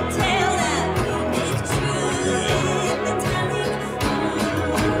 There.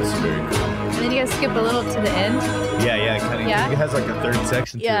 It's very cool. And then you gotta skip a little to the end. Yeah, yeah. Kind of. Yeah? It has like a third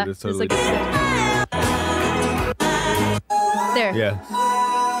section Yeah. to it. It's There's totally. like there.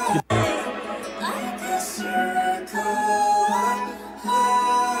 Yeah.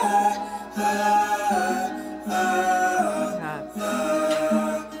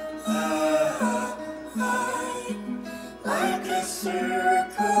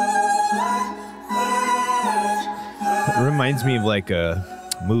 It reminds me of like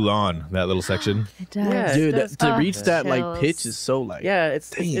Mulan, that little section. It does. Yeah, Dude, it does. to reach that like Chills. pitch is so like. Yeah, it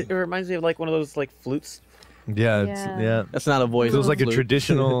Damn. reminds me of like one of those like flutes. Yeah, it's, Yeah. yeah. That's not a voice. It was like a flute.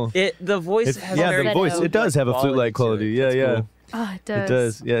 traditional. The voice It's, has yeah, very the voice. It does have a flute-like quality. Yeah, That's yeah. cool. Oh, it does. It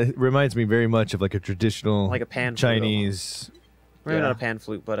does. Yeah, it reminds me very much of like a traditional, Like a pan flute Chinese Maybe Yeah. not a pan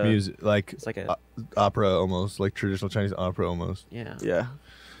flute, but music, like it's like a opera almost, like traditional Chinese opera almost. yeah. Yeah.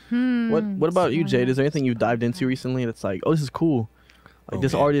 What about you, Jade? Is there anything you dived into recently that's like, oh, this is cool? Like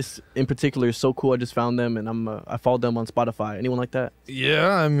this artist in particular is so cool. I just found them and I followed them on Spotify. Anyone like that? Yeah,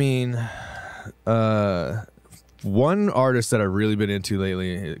 I mean, one artist that I've really been into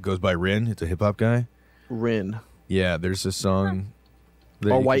lately, it goes by Rin. It's a hip hop guy. Rin. Yeah, there's a song.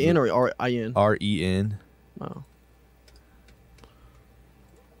 R-Y-N or R-I-N? R-E-N. Oh.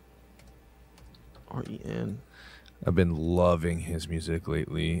 R-E-N. I've been loving his music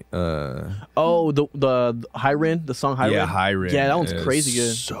lately. Oh, the High Rin, the song High Rin. Yeah, High Rin. Yeah, that one's is crazy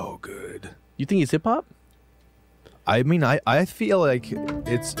good. So good. You think he's hip hop? I mean, I feel like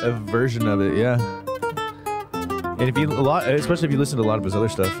it's a version of it. Yeah. And if you especially if you listen to a lot of his other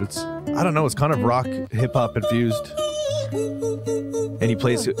stuff, it's I don't know, it's kind of rock hip hop infused. And he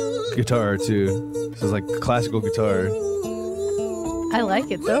plays guitar too. So it's like classical guitar. I like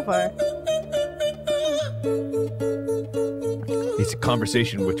it so far. It's a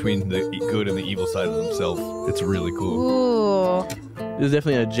conversation between the good and the evil side of himself. It's really cool. Ooh, This is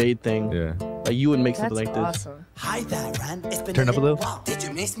definitely a Jade thing. Yeah. Like you would make that's something like this. awesome. Hi there, Ran. It's been Turn up a little. while. Did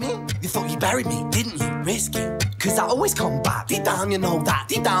you miss me? You thought you buried me, didn't you? Risky. Cause I always come back. Deep down, you know that.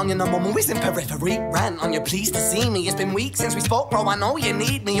 Deep down, you know I'm always in periphery. Ran, on you pleased to see me. It's been weeks since we spoke, bro. I know you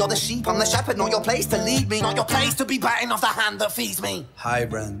need me. You're the sheep, I'm the shepherd. Not your place to lead me. Not your place to be biting off the hand that feeds me. Hi,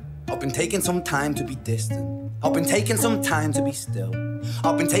 Ran. I've been taking some time to be distant. I've been taking some time to be still.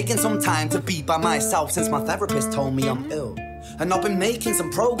 I've been taking some time to be by myself since my therapist told me I'm ill. And I've been making some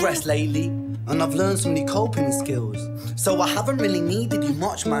progress lately, and I've learned some new coping skills. So I haven't really needed you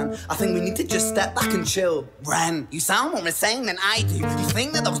much, man. I think we need to just step back and chill. Ren, you sound more insane than I do. You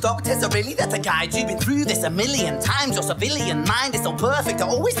think that those doctors are really there to guide you? Been through this a million times. Your civilian mind is so perfect to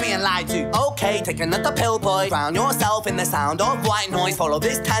always being lied to. Okay, take another pill, boy. Drown yourself in the sound of white noise. Follow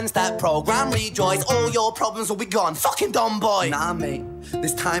this 10-step program, rejoice. All your problems will be gone. Fucking dumb boy. Nah, mate.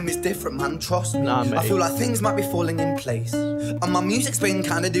 This time is different, man. Trust me. Nah, mate. I feel like things might be falling in place. And my music's been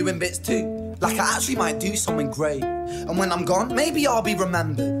kinda doing bits too. Like I actually might do something great. And when I'm gone, maybe I'll be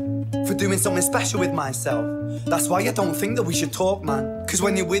remembered for doing something special with myself. That's why I don't think that we should talk, man. Cause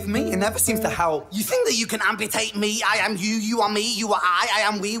when you're with me, it never seems to help. You think that you can amputate me? I am you, you are me, you are I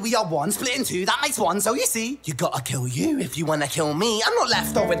am we are one. Split in two, that makes one. So you see, you gotta kill you if you wanna kill me. I'm not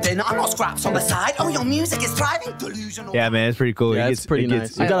leftover dinner, I'm not scraps on the side. Oh, your music is thriving, delusional. Yeah, man, it's pretty cool. Yeah, It it's gets- pretty it nice.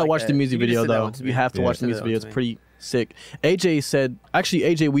 gets- You I gotta like watch that. the music You need to video send that though. one to You me. have to Yeah. watch the Send music that video. one It's to me. pretty. Sick. AJ said, actually,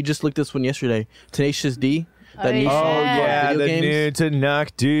 AJ, we just looked this one yesterday. Tenacious D. That new song about video games. to knock,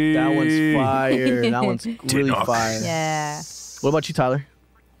 dude. That one's fire. That one's really fire. Yeah. What about you, Tyler?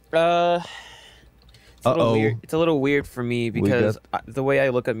 It's a little weird for me because the way I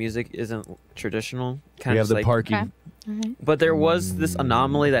look at music isn't traditional. We have the like, parking. But there was this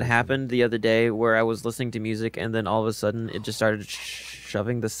anomaly that happened the other day where I was listening to music and then all of a sudden it just started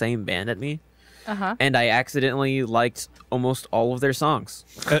shoving the same band at me. And I accidentally liked almost all of their songs.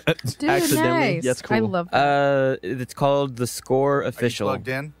 Dude, Accidentally? nice. That's cool. I love that. It's called The Score Official. Plugged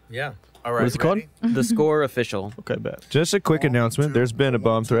in? Yeah. All right. What is it called? The Score Official. Okay, bet. Just a quick announcement. There's been a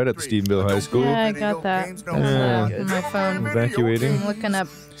bomb threat at the Stephenville High School. Yeah, I got that. On my phone. Evacuating. I'm looking up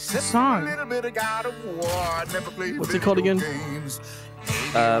song. What's it called again?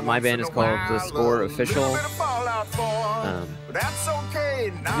 My band is called The Score Official.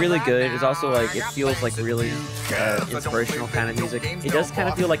 Really good. It's also like, it feels like really inspirational kind of music. It does kind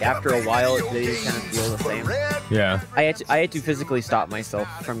of feel like after a while they kind of feel the same. Yeah. I had to physically stop myself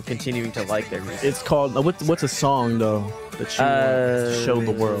from continuing to like their music. It's called, what's a song, though, that you want to show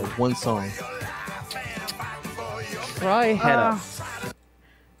the world? One song. Try Head Up.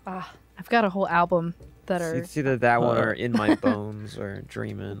 I've got a whole album that are... It's either that one or In My Bones or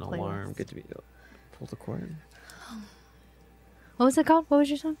Dreamin', Alarm, Good to Be... Pull the cord. What was it called? What was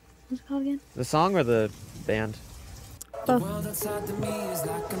your song? What was it called again? The song or the band? Both.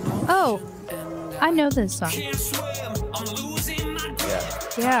 Oh, I know this song.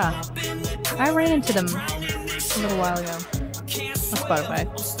 Yeah. I ran into them a little while ago on Spotify.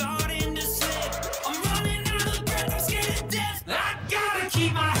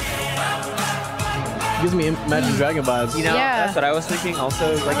 Gives me Imagine Dragon vibes. You know, Yeah. that's what I was thinking.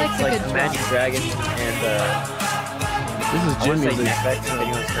 Also, like I like it's the like good Imagine drop. Dragon and This is I gym want to say music. Netflix. If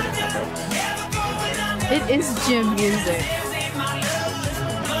anyone's heard of Netflix. It is gym music.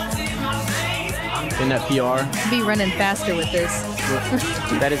 In that PR. Be running faster with this.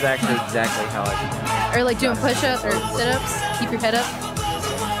 That is actually exactly how I. Or like doing push-ups or sit-ups. Keep your head up.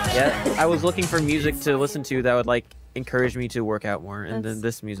 Yeah, I was looking for music to listen to that would like encourage me to work out more, and That's then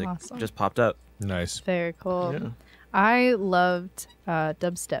this music awesome. just popped up. Nice. Very cool. Yeah. I loved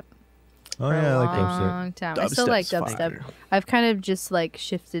dubstep. Oh, for yeah, I a like dubstep. long time. I still like Dubstep's dubstep. fire. I've kind of just like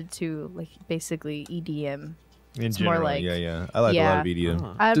shifted to like basically EDM. In It's more general, like- yeah. I like a lot of E yeah.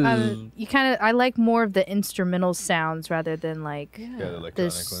 EDM. I like more of the instrumental sounds rather than like Yeah, the electronic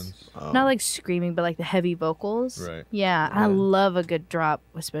this, ones. not like screaming, but like the heavy vocals. Right. Yeah, I love a good drop,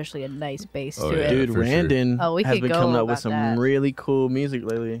 especially a nice bass Oh, to yeah. it. Dude, for sure. Randon Oh, we has could been go coming up with about some that. really cool music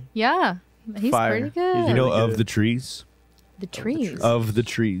lately. Yeah, he's Fire. pretty good. You know, really Of good. the Trees? the trees. Of the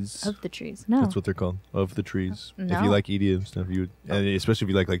Trees. Of the trees. No, That's what they're called. Of the Trees. If No. you like EDM stuff, you would, and especially if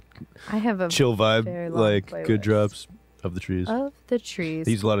you like I have a chill very vibe, long like good playlist. drops. Of the Trees. Of the trees.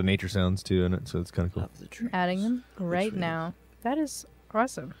 They use a lot of nature sounds too in it, so it's kind of cool. Adding them right trees. now. That is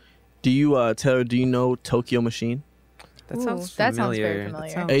awesome. Do you, Taylor, do you know Tokyo Machine? That Ooh, sounds that sounds familiar. very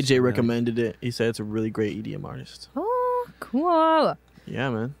familiar. sounds AJ familiar. recommended it. He said it's a really great EDM artist. Oh, cool. Yeah,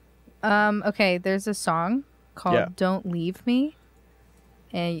 man. Okay, there's a song called Yeah. Don't Leave Me.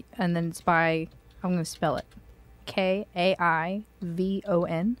 And then it's by, I'm going to spell it, Kaivon.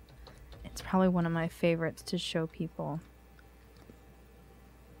 It's probably one of my favorites to show people.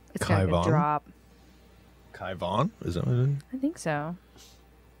 It's got a good Kaivon? drop. Kai Vaughn? Is that what it is? I think so.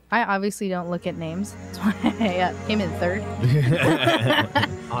 I obviously don't look at names. That's why I came in third.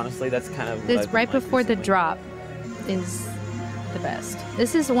 Honestly, that's kind of. what This I've been right like before the recently. drop is the best.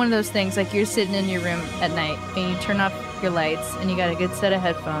 This is one of those things like you're sitting in your room at night and you turn off your lights and you got a good set of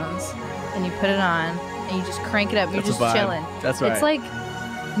headphones and you put it on and you just crank it up. You're That's a just vibe. chilling. That's right. It's like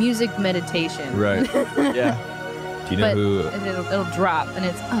music meditation. Right. Yeah. Do you know But who it'll drop and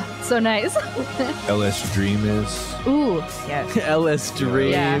it's so nice. LS Dream is? Ooh, yes. LS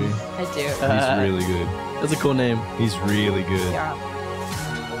Dream. Yeah, I do. He's really good. That's a cool name. He's really good. Yeah.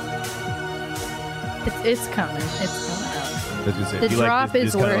 It's coming. It's coming up. I was gonna say, The if you like drop this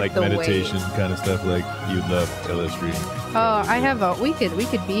is kind of worth like the wait. meditation kind of stuff, like you'd love LS Dream. Oh, I have a. We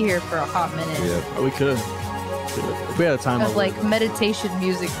could be here for a hot minute Yeah. Oh, we could. If we had a time. of like meditation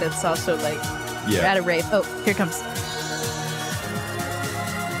music that's also like you're at a rave. Oh, here it comes.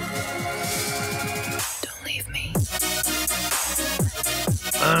 Don't leave me.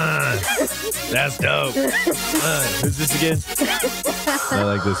 That's dope. Who's this again? I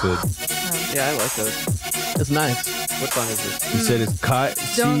like this one. Yeah, I like those. It's nice. What song is this? You said it's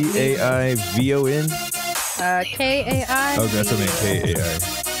Don't Caivon? Kai. Oh, that's what I meant.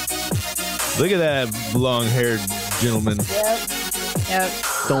 Kai. Look at that long-haired gentleman. Yep.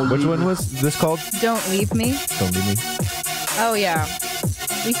 Yep. Which one was this called? Don't Leave Me. Don't Leave Me. Oh, yeah.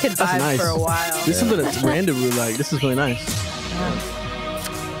 We could That's vibe nice. for a while. This is something that's random. We're like, this is really nice.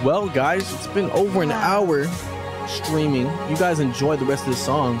 Well, guys, it's been over an hour streaming. You guys enjoyed the rest of the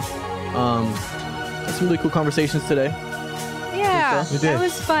song. Had some really cool conversations today. Yeah, We did. that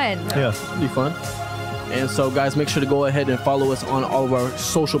was fun. Yeah. Really fun. And so, guys, make sure to go ahead and follow us on all of our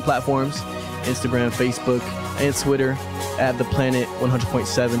social platforms, Instagram, Facebook, and Twitter at The Planet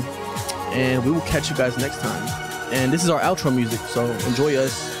 100.7. And we will catch you guys next time. And this is our outro music, so enjoy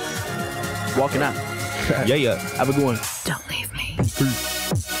us walking out. Yeah. Have a good one. Don't leave me. Peace.